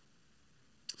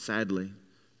 Sadly.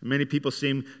 Many people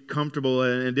seem comfortable,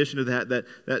 in addition to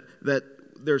that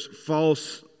there's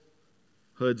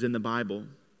falsehoods in the Bible.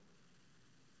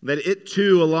 That it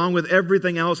too, along with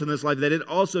everything else in this life, that it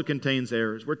also contains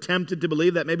errors. We're tempted to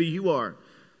believe that. Maybe you are.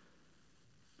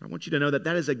 But I want you to know that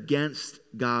that is against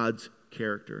God's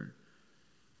character.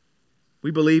 We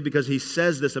believe, because he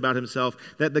says this about himself,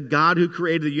 that the God who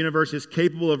created the universe is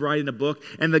capable of writing a book,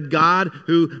 and the God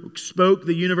who spoke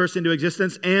the universe into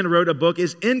existence and wrote a book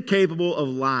is incapable of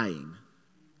lying.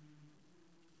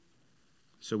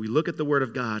 So we look at the Word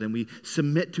of God and we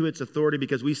submit to its authority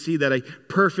because we see that a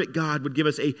perfect God would give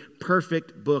us a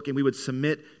perfect book, and we would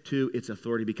submit to its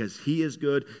authority because he is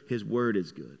good, his Word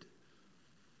is good.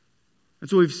 And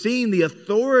so we've seen the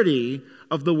authority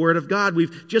of the Word of God.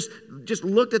 We've just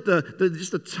looked at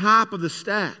the top of the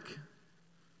stack.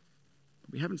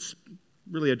 We haven't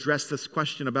really addressed this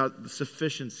question about the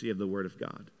sufficiency of the Word of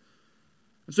God.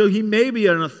 And so he may be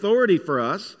an authority for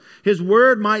us. His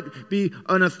Word might be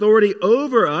an authority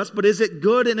over us, but is it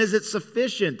good and is it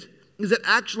sufficient? Is it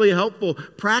actually helpful?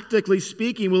 Practically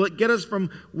speaking, will it get us from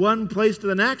one place to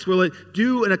the next? Will it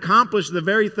do and accomplish the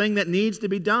very thing that needs to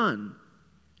be done?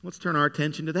 Let's turn our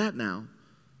attention to that now.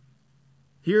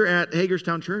 Here at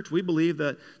Hagerstown Church, we believe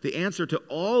that the answer to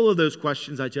all of those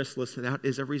questions I just listed out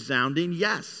is a resounding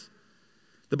yes.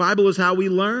 The Bible is how we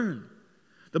learn.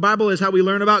 The Bible is how we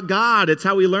learn about God. It's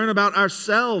how we learn about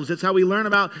ourselves. It's how we learn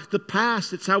about the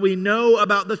past. It's how we know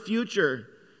about the future.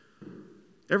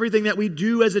 Everything that we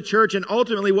do as a church, and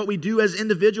ultimately what we do as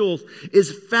individuals,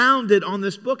 is founded on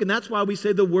this book. And that's why we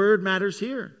say the Word matters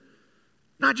here.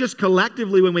 Not just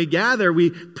collectively when we gather,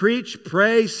 we preach,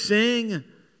 pray, sing,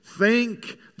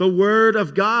 think the Word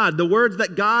of God. The words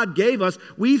that God gave us,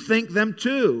 we think them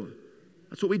too.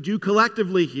 That's what we do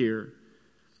collectively here.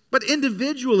 But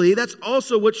individually, that's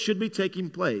also what should be taking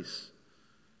place.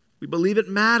 We believe it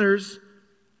matters.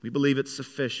 We believe it's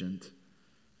sufficient.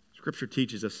 Scripture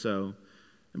teaches us so.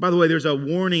 And by the way, there's a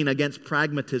warning against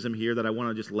pragmatism here that I want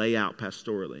to just lay out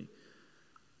pastorally.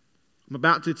 I'm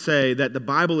about to say that the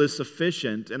Bible is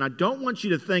sufficient, and I don't want you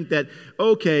to think that,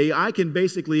 okay, I can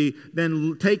basically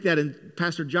then take that, and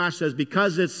Pastor Josh says,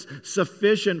 because it's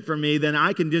sufficient for me, then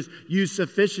I can just use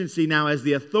sufficiency now as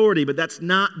the authority, but that's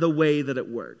not the way that it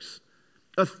works.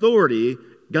 Authority,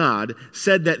 God,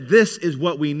 said that this is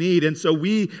what we need, and so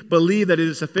we believe that it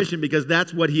is sufficient because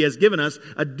that's what he has given us.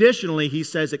 Additionally, he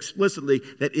says explicitly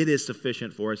that it is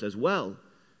sufficient for us as well.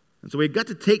 And so we've got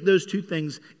to take those two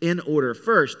things in order.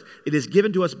 First, it is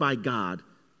given to us by God,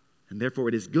 and therefore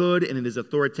it is good and it is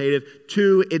authoritative.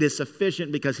 Two, it is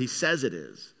sufficient because he says it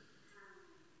is.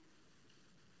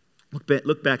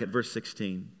 Look back at verse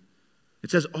 16. It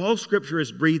says, all Scripture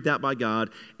is breathed out by God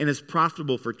and is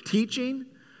profitable for teaching,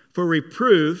 for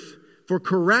reproof, for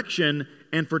correction,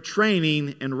 and for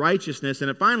training in righteousness.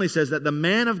 And it finally says that the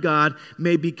man of God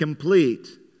may be complete,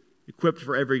 equipped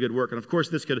for every good work. And of course,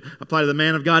 this could apply to the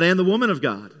man of God and the woman of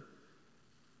God.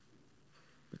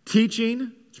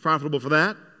 Teaching, it's profitable for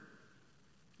that.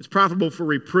 It's profitable for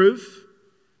reproof.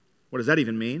 What does that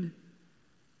even mean?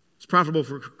 It's profitable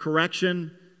for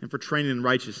correction and for training in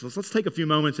righteousness. Let's take a few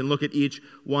moments and look at each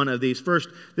one of these. First,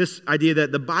 this idea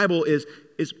that the Bible is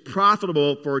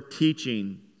profitable for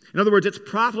teaching. In other words, it's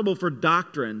profitable for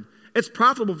doctrine. It's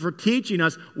profitable for teaching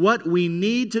us what we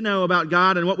need to know about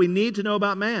God and what we need to know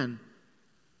about man.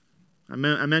 I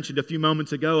mentioned a few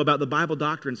moments ago about the Bible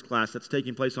Doctrines class that's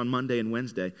taking place on Monday and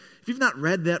Wednesday. If you've not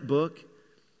read that book,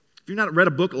 if you've not read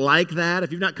a book like that,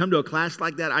 if you've not come to a class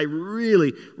like that, I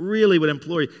really, really would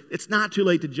implore you, it's not too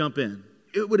late to jump in.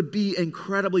 It would be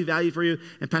incredibly valuable for you.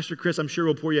 And Pastor Chris, I'm sure,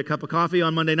 will pour you a cup of coffee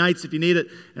on Monday nights if you need it.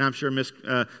 And I'm sure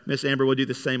Miss Amber will do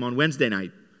the same on Wednesday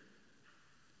night.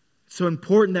 It's so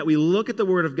important that we look at the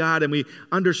Word of God and we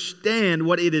understand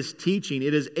what it is teaching.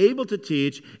 It is able to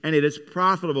teach, and it is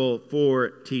profitable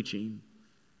for teaching.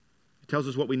 It tells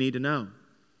us what we need to know.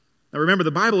 Now remember,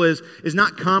 the Bible is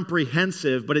not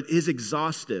comprehensive, but it is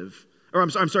exhaustive. Or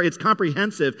I'm sorry, it's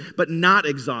comprehensive, but not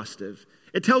exhaustive.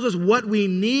 It tells us what we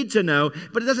need to know,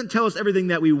 but it doesn't tell us everything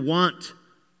that we want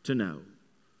to know.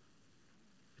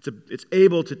 It's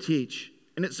able to teach,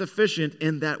 and it's sufficient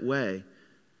in that way.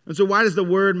 And so why does the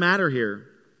Word matter here?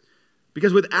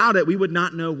 Because without it, we would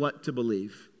not know what to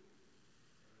believe.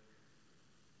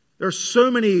 There are so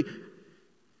many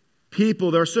people,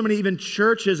 there are so many even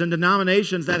churches and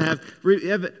denominations that have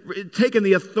taken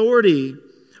the authority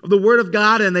of the Word of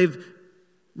God and they've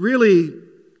really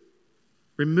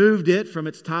removed it from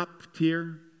its top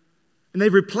tier. And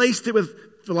they've replaced it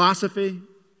with philosophy.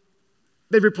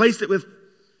 They've replaced it with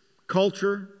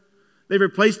culture. They've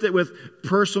replaced it with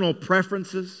personal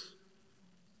preferences.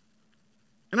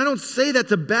 And I don't say that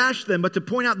to bash them, but to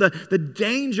point out the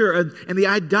danger and the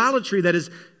idolatry that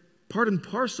is part and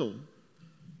parcel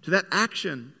to that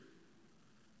action.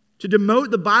 To demote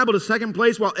the Bible to second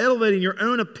place while elevating your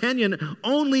own opinion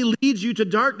only leads you to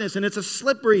darkness, and it's a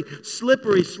slippery,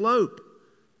 slippery slope.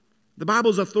 The Bible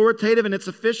is authoritative and it's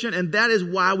sufficient, and that is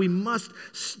why we must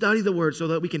study the Word so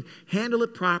that we can handle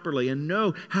it properly and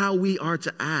know how we are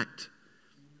to act.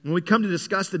 When we come to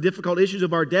discuss the difficult issues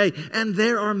of our day, and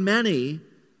there are many,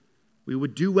 we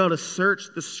would do well to search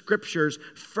the Scriptures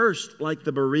first, like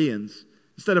the Bereans,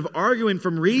 instead of arguing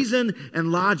from reason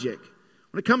and logic.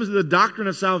 When it comes to the doctrine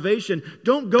of salvation,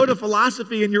 don't go to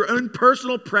philosophy and your own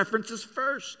personal preferences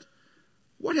first.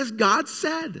 What has God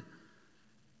said?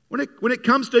 When it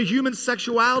comes to human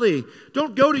sexuality,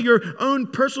 don't go to your own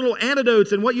personal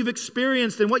anecdotes and what you've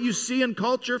experienced and what you see in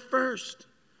culture first.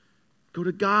 Go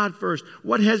to God first.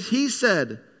 What has He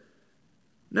said?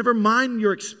 Never mind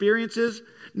your experiences.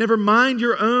 Never mind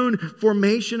your own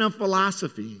formation of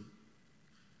philosophy.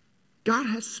 God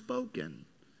has spoken.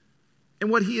 And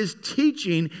what He is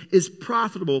teaching is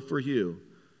profitable for you.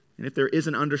 And if there is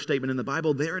an understatement in the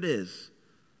Bible, there it is.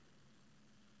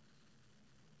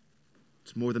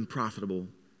 It's more than profitable.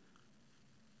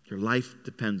 Your life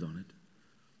depends on it.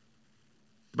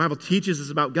 The Bible teaches us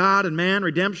about God and man,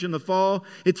 redemption, the fall.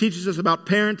 It teaches us about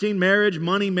parenting, marriage,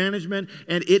 money management,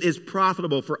 and it is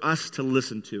profitable for us to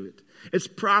listen to it. It's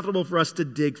profitable for us to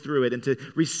dig through it and to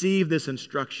receive this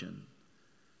instruction.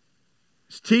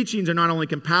 Its teachings are not only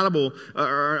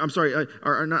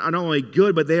are not only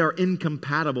good, but they are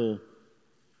incompatible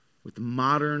with the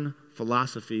modern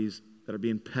philosophies that are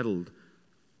being peddled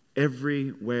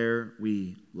everywhere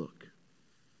we look.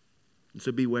 And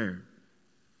so beware.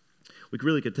 We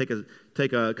really could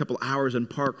take a couple hours and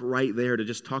park right there to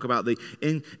just talk about the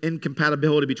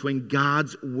incompatibility between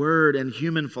God's Word and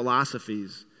human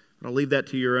philosophies. But I'll leave that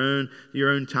to your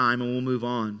own time, and we'll move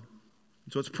on.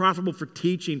 So it's profitable for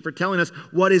teaching, for telling us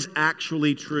what is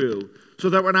actually true, so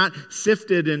that we're not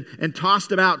sifted and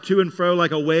tossed about to and fro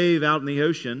like a wave out in the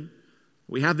ocean.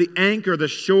 We have the anchor, the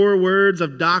sure words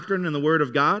of doctrine and the Word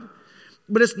of God.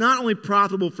 But it's not only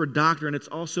profitable for doctrine, it's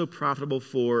also profitable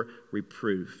for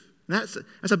reproof. That's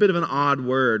a bit of an odd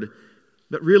word.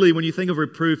 But really, when you think of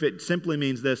reproof, it simply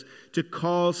means this: to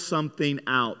call something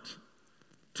out,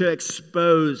 to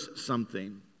expose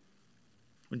something.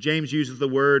 When James uses the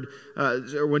word,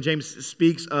 or when James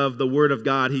speaks of the Word of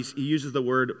God, he uses the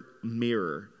word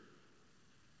mirror.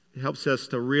 It helps us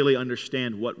to really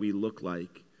understand what we look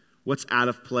like, what's out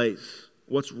of place,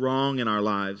 what's wrong in our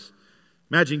lives.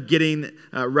 Imagine getting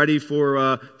ready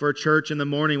for church in the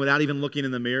morning without even looking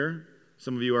in the mirror.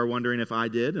 Some of you are wondering if I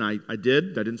did, and I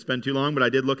did. I didn't spend too long, but I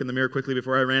did look in the mirror quickly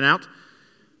before I ran out.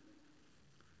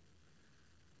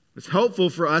 It's helpful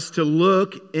for us to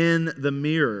look in the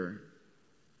mirror.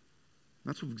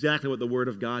 That's exactly what the Word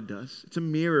of God does. It's a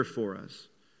mirror for us.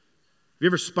 Have you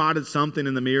ever spotted something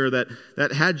in the mirror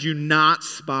that had you not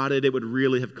spotted, it would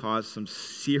really have caused some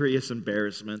serious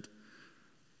embarrassment?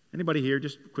 Anybody here?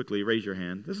 Just quickly raise your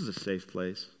hand. This is a safe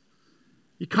place.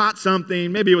 You caught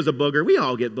something. Maybe it was a booger. We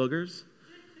all get boogers.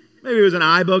 Maybe it was an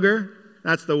eye booger.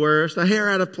 That's the worst. A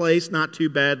hair out of place, not too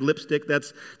bad. Lipstick,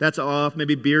 that's off.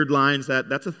 Maybe beard lines.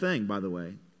 That's a thing, by the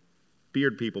way.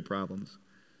 Beard people problems.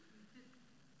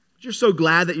 You're so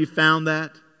glad that you found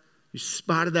that. You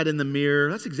spotted that in the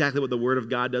mirror. That's exactly what the Word of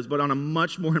God does, but on a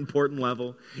much more important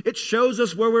level. It shows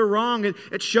us where we're wrong.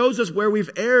 It shows us where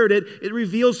we've erred. It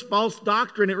reveals false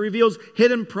doctrine. It reveals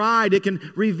hidden pride. It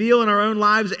can reveal in our own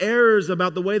lives errors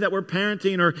about the way that we're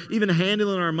parenting or even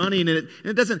handling our money. And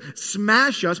it doesn't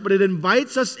smash us, but it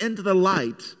invites us into the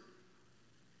light.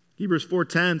 Hebrews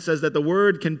 4:10 says that the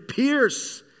Word can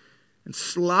pierce and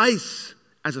slice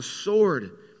as a sword.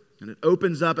 And it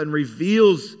opens up and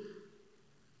reveals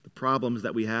the problems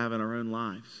that we have in our own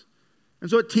lives. And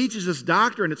so it teaches us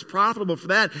doctrine. It's profitable for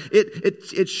that.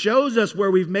 It shows us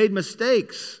where we've made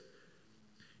mistakes.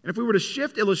 And if we were to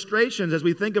shift illustrations as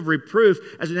we think of reproof,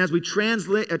 as we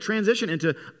transition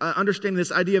into understanding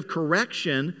this idea of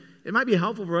correction, it might be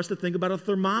helpful for us to think about a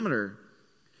thermometer.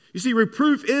 You see,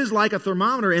 reproof is like a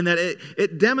thermometer in that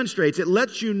it demonstrates, it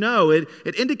lets you know, it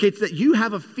indicates that you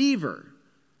have a fever.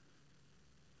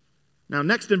 Now,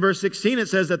 next in verse 16, it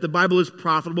says that the Bible is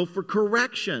profitable for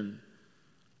correction.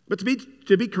 But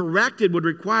to be corrected would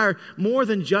require more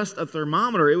than just a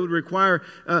thermometer. It would require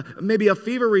maybe a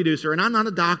fever reducer. And I'm not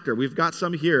a doctor. We've got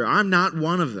some here. I'm not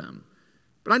one of them.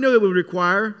 But I know it would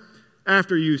require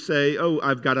After you say, oh,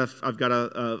 I've got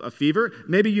a fever,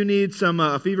 maybe you need some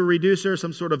a fever reducer,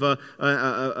 some sort of a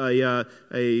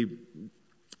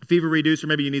fever reducer.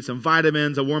 Maybe you need some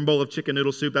vitamins, a warm bowl of chicken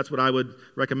noodle soup. That's what I would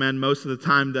recommend most of the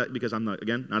time, because I'm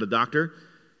not a doctor.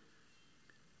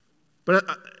 But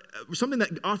something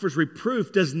that offers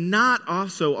reproof does not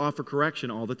also offer correction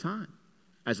all the time,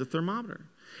 as a thermometer.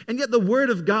 And yet the Word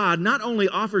of God not only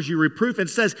offers you reproof and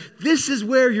says, this is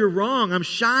where you're wrong, I'm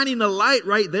shining the light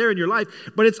right there in your life,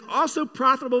 but it's also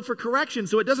profitable for correction.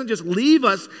 So it doesn't just leave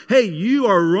us, hey, you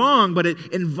are wrong, but it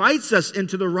invites us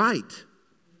into the right.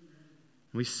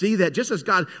 We see that just as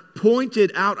God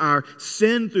pointed out our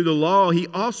sin through the law, He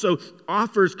also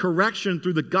offers correction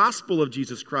through the gospel of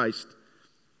Jesus Christ.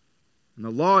 And the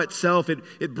law itself,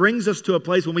 it brings us to a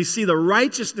place when we see the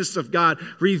righteousness of God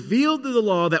revealed through the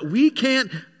law that we can't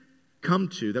come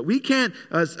to, that we can't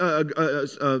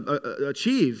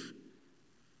achieve.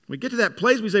 We get to that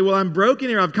place, we say, well, I'm broken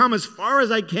here. I've come as far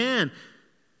as I can.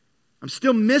 I'm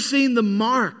still missing the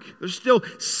mark. There's still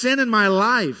sin in my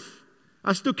life.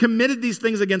 I still committed these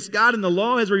things against God, and the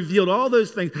law has revealed all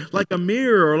those things like a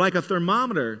mirror or like a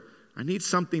thermometer. I need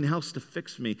something else to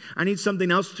fix me. I need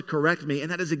something else to correct me. And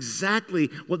that is exactly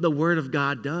what the Word of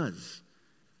God does.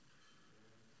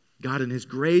 God, in His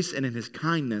grace and in His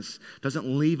kindness, doesn't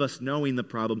leave us knowing the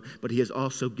problem, but He has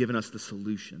also given us the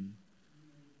solution.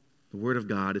 The Word of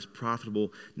God is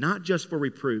profitable not just for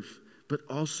reproof, but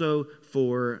also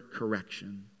for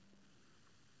correction.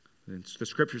 And the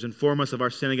Scriptures inform us of our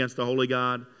sin against the holy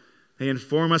God. They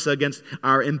inform us against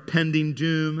our impending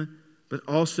doom, but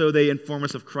also they inform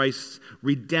us of Christ's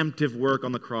redemptive work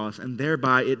on the cross, and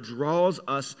thereby it draws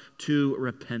us to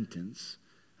repentance.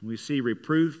 And we see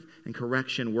reproof and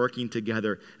correction working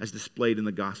together as displayed in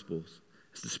the Gospels,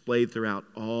 as displayed throughout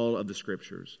all of the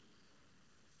Scriptures.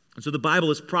 And so the Bible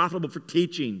is profitable for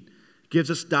teaching, gives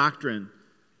us doctrine.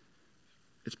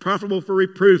 It's profitable for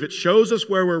reproof. It shows us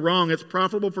where we're wrong. It's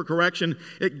profitable for correction.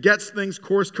 It gets things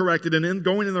course corrected and in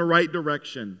going in the right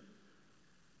direction.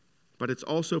 But it's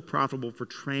also profitable for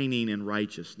training in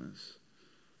righteousness.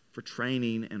 For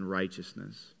training in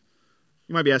righteousness.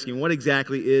 You might be asking, what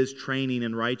exactly is training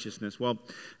in righteousness? Well,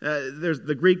 there's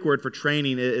the Greek word for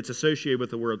training. It's associated with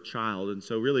the word child. And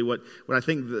so really what I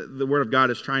think the Word of God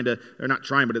is trying to, or not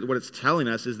trying, but what it's telling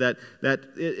us is that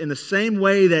in the same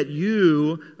way that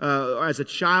you, as a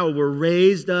child, were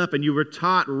raised up and you were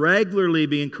taught regularly,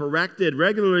 being corrected,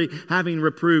 regularly having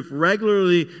reproof,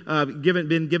 regularly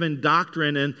been given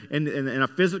doctrine in a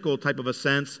physical type of a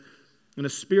sense, in a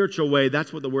spiritual way,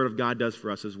 that's what the Word of God does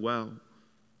for us as well.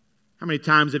 How many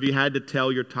times have you had to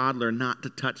tell your toddler not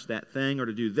to touch that thing or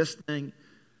to do this thing?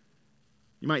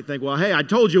 You might think, well, hey, I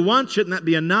told you once, shouldn't that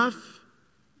be enough?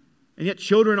 And yet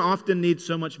children often need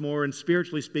so much more, and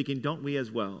spiritually speaking, don't we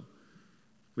as well?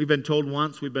 We've been told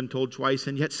once, we've been told twice,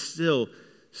 and yet still,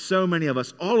 so many of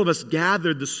us, all of us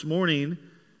gathered this morning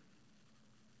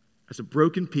as a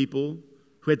broken people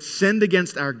who had sinned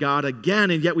against our God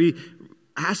again, and yet we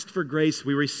asked for grace.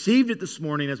 We received it this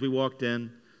morning as we walked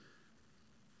in.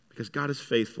 Because God is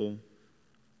faithful.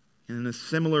 And in a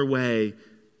similar way,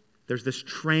 there's this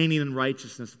training in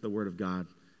righteousness that the Word of God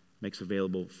makes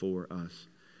available for us.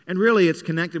 And really, it's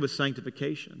connected with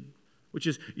sanctification, which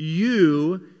is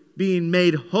you being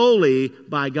made holy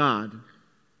by God.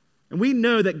 And we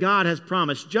know that God has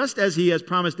promised, just as He has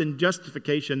promised in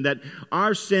justification, that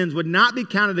our sins would not be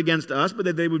counted against us, but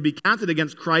that they would be counted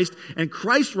against Christ, and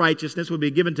Christ's righteousness would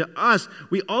be given to us.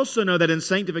 We also know that in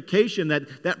sanctification,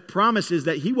 that promise is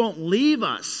that He won't leave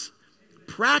us,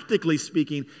 practically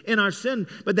speaking, in our sin,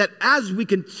 but that as we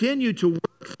continue to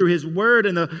work through His Word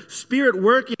and the Spirit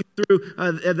working through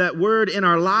that Word in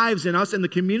our lives, in us, in the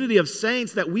community of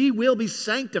saints, that we will be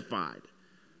sanctified.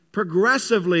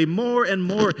 Progressively, more and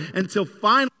more, until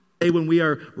finally when we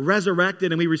are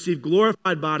resurrected and we receive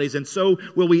glorified bodies, and so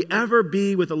will we ever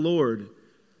be with the Lord.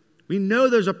 We know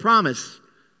there's a promise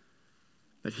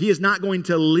that He is not going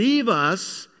to leave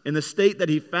us in the state that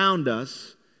He found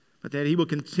us, but that He will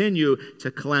continue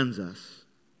to cleanse us.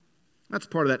 That's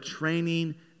part of that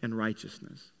training in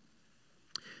righteousness.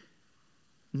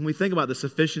 When we think about the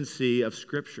sufficiency of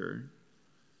Scripture,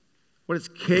 what it's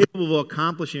capable of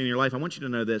accomplishing in your life, I want you to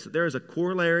know this, that there is a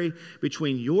corollary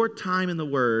between your time in the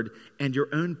Word and your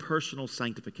own personal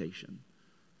sanctification.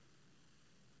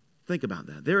 Think about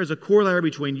that. There is a corollary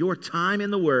between your time in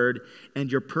the Word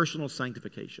and your personal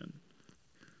sanctification.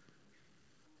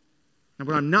 And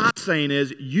what I'm not saying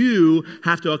is you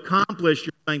have to accomplish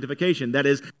your sanctification. That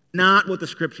is not what the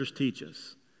Scriptures teach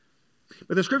us.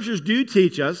 But the Scriptures do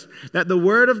teach us that the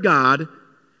Word of God,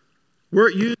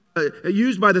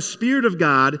 used by the Spirit of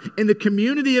God in the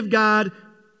community of God,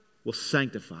 will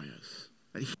sanctify us.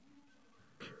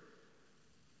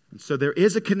 And so there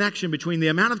is a connection between the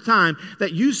amount of time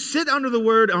that you sit under the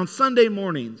Word on Sunday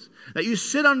mornings, that you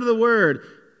sit under the Word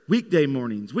weekday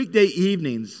mornings, weekday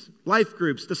evenings, life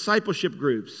groups, discipleship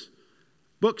groups,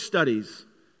 book studies.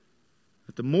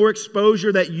 That the more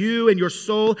exposure that you and your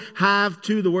soul have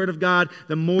to the Word of God,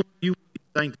 the more you will be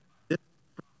sanctified.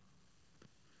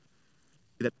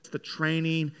 That's the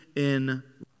training in.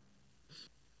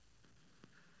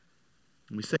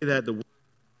 And we say that the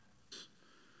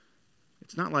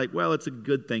it's not like, well, it's a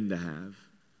good thing to have.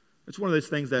 It's one of those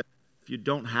things that if you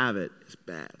don't have it, it's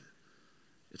bad.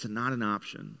 It's not an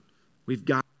option. We've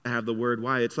got to have the Word.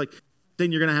 Why? It's like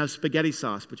saying you're going to have spaghetti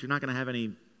sauce, but you're not going to have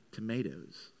any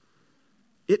tomatoes.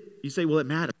 You say, well, it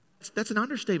matters. That's an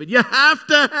understatement. You have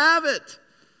to have it.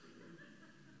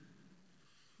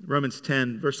 Romans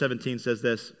 10, verse 17 says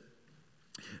this: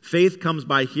 faith comes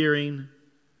by hearing,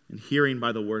 and hearing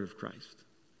by the word of Christ.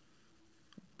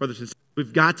 Brothers and sisters,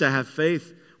 we've got to have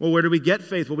faith. Well, where do we get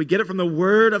faith? Well, we get it from the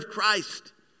word of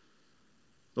Christ.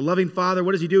 The loving Father,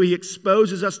 what does he do? He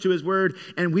exposes us to his word,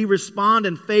 and we respond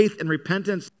in faith and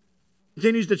repentance. He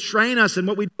continues to train us, and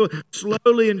what we do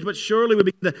slowly but surely, we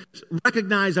begin to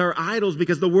recognize our idols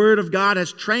because the word of God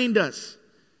has trained us.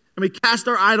 And we cast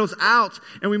our idols out,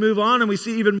 and we move on, and we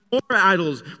see even more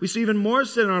idols. We see even more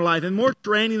sin in our life, and more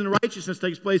training in righteousness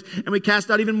takes place, and we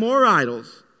cast out even more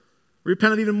idols. We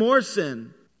repent of even more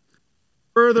sin.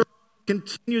 Further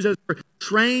continues as we're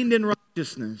trained in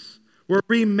righteousness. We're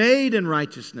remade in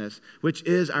righteousness, which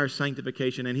is our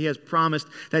sanctification, and he has promised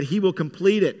that he will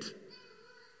complete it.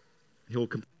 He will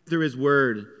complete through his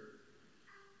word,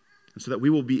 and so that we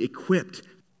will be equipped for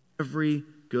every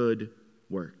good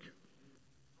work.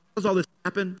 How does all this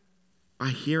happen? By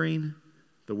hearing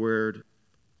the word.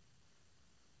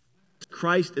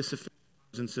 Christ is sufficient,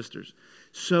 brothers and sisters.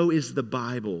 So is the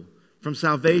Bible. From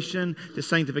salvation to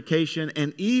sanctification,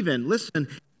 and even, listen,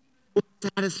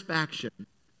 satisfaction.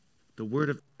 The word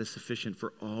of God is sufficient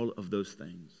for all of those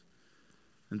things.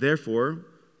 And therefore,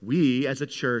 we as a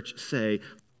church say,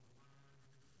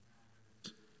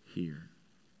 here.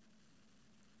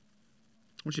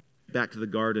 I want you to get back to the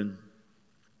garden.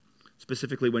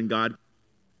 Specifically when God,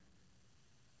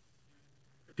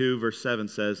 2 verse 7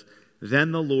 says,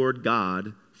 then the Lord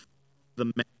God,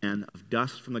 the man of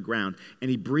dust from the ground, and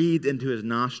he breathed into his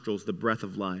nostrils the breath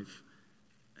of life.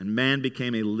 And man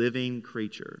became a living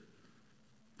creature.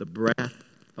 The breath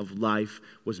of life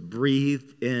was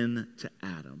breathed into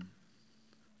Adam.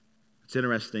 It's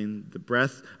interesting. The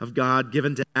breath of God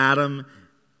given to Adam,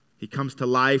 he comes to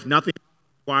life. Nothing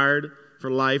required for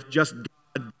life, just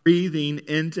God breathing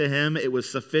into him. It was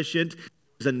sufficient. It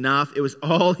was enough. It was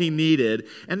all he needed.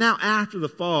 And now after the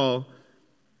fall,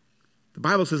 the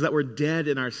Bible says that we're dead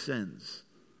in our sins.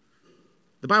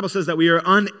 The Bible says that we are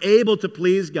unable to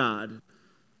please God.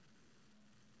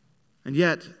 And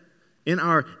yet, in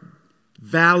our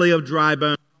valley of dry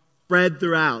bones, spread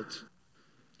throughout,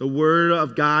 the word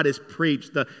of God is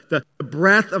preached. The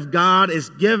breath of God is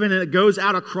given, and it goes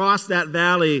out across that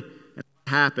valley. And what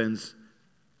happens?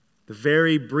 The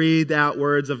very breathed out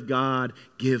words of God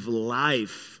give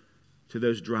life to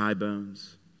those dry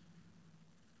bones.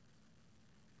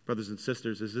 Brothers and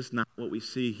sisters, is this not what we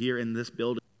see here in this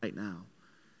building right now?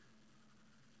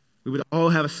 We would all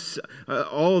have,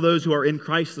 all of those who are in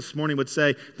Christ this morning would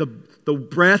say, the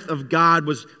breath of God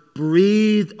was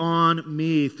breathed on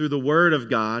me through the word of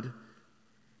God,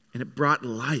 and it brought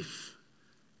life.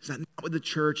 Is that not what the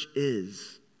church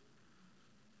is?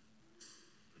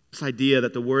 This idea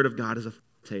that the word of God is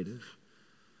authoritative.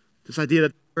 This idea that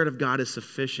the word of God is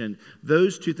sufficient.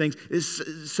 Those two things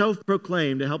is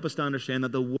self-proclaimed to help us to understand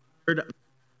that the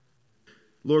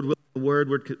word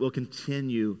will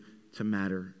continue to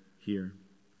matter here.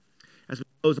 As we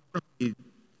close, I want to read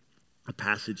a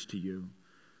passage to you.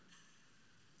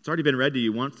 It's already been read to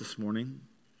you once this morning.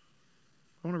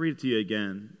 I want to read it to you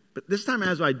again. But this time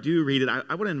as I do read it,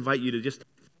 I want to invite you to just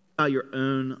think about your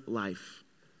own life.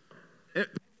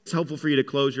 It's helpful for you to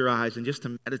close your eyes and just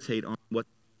to meditate on what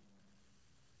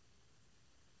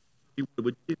you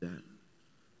would do that.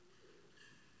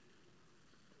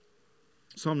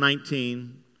 Psalm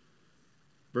 19,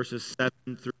 verses 7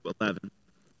 through 11.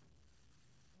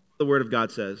 The word of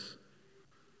God says,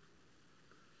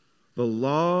 the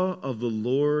law of the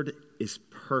Lord is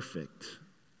perfect,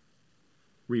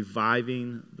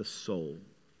 reviving the soul.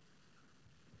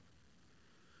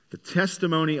 The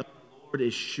testimony of the Lord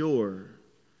is sure,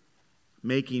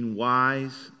 making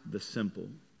wise the simple.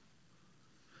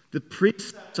 The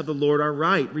precepts of the Lord are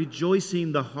right,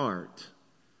 rejoicing the heart.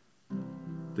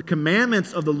 The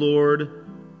commandments of the Lord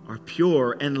are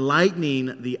pure,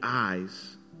 enlightening the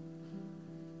eyes.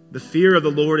 The fear of the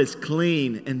Lord is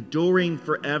clean, enduring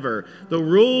forever. The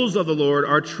rules of the Lord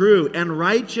are true and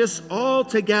righteous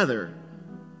altogether.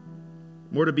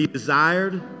 More to be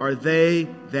desired are they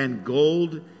than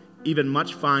gold, even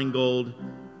much fine gold.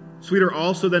 Sweeter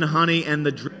also than honey and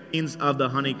the drippings of the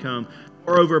honeycomb.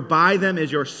 Moreover, by them is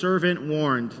your servant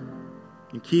warned.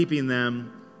 In keeping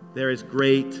them, there is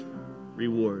great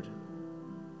reward.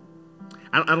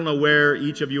 I don't know where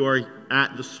each of you are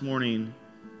at this morning,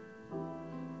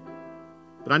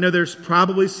 but I know there's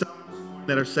probably some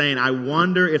that are saying, I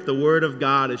wonder if the Word of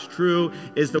God is true.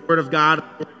 Is the Word of God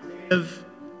authoritative?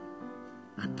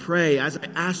 I pray, as I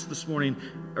asked this morning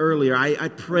earlier, I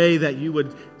pray that you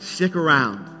would stick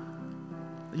around.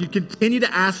 That you continue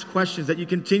to ask questions, that you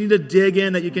continue to dig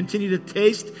in, that you continue to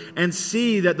taste and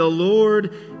see that the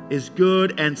Lord is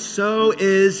good, and so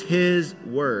is His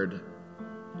Word.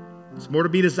 It's more to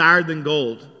be desired than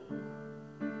gold.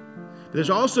 But there's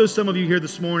also some of you here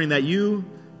this morning that you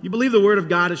believe the Word of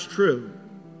God is true,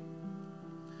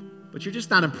 but you're just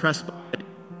not impressed by it.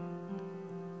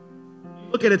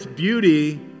 You look at its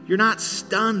beauty, you're not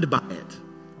stunned by it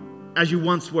as you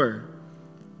once were.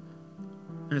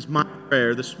 And it's my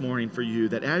prayer this morning for you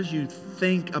that as you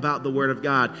think about the Word of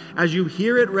God, as you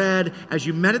hear it read, as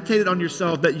you meditate it on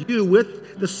yourself, that you,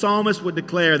 with the psalmist, would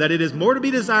declare that it is more to be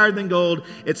desired than gold,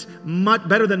 it's much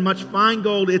better than much fine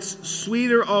gold, it's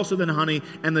sweeter also than honey,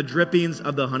 and the drippings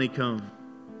of the honeycomb.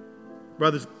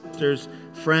 Brothers and sisters,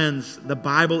 friends, the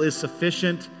Bible is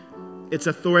sufficient, it's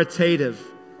authoritative,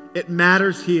 it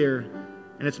matters here.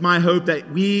 And it's my hope that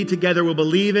we together will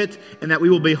believe it and that we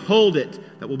will behold it,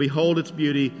 that we'll behold its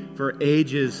beauty for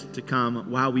ages to come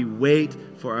while we wait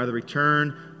for the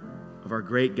return of our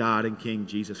great God and King,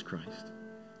 Jesus Christ.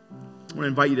 I want to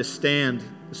invite you to stand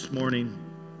this morning.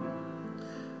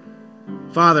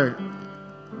 Father,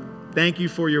 thank you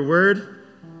for your word.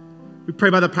 We pray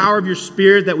by the power of your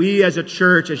Spirit that we as a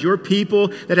church, as your people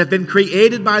that have been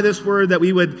created by this word, that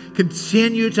we would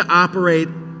continue to operate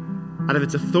out of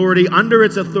its authority, under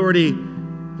its authority,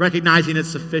 recognizing its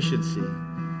sufficiency.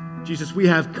 Jesus, we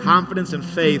have confidence and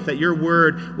faith that your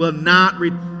word will not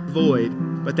return void,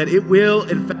 but that it will,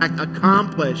 in fact,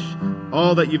 accomplish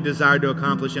all that you've desired to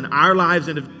accomplish in our lives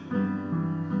and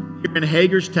here in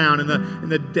Hagerstown, in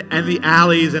the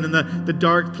alleys and in the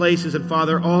dark places, and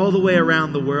Father, all the way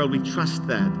around the world. We trust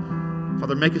that.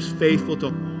 Father, make us faithful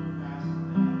to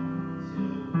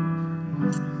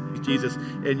Jesus,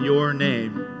 in your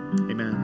name. Amen.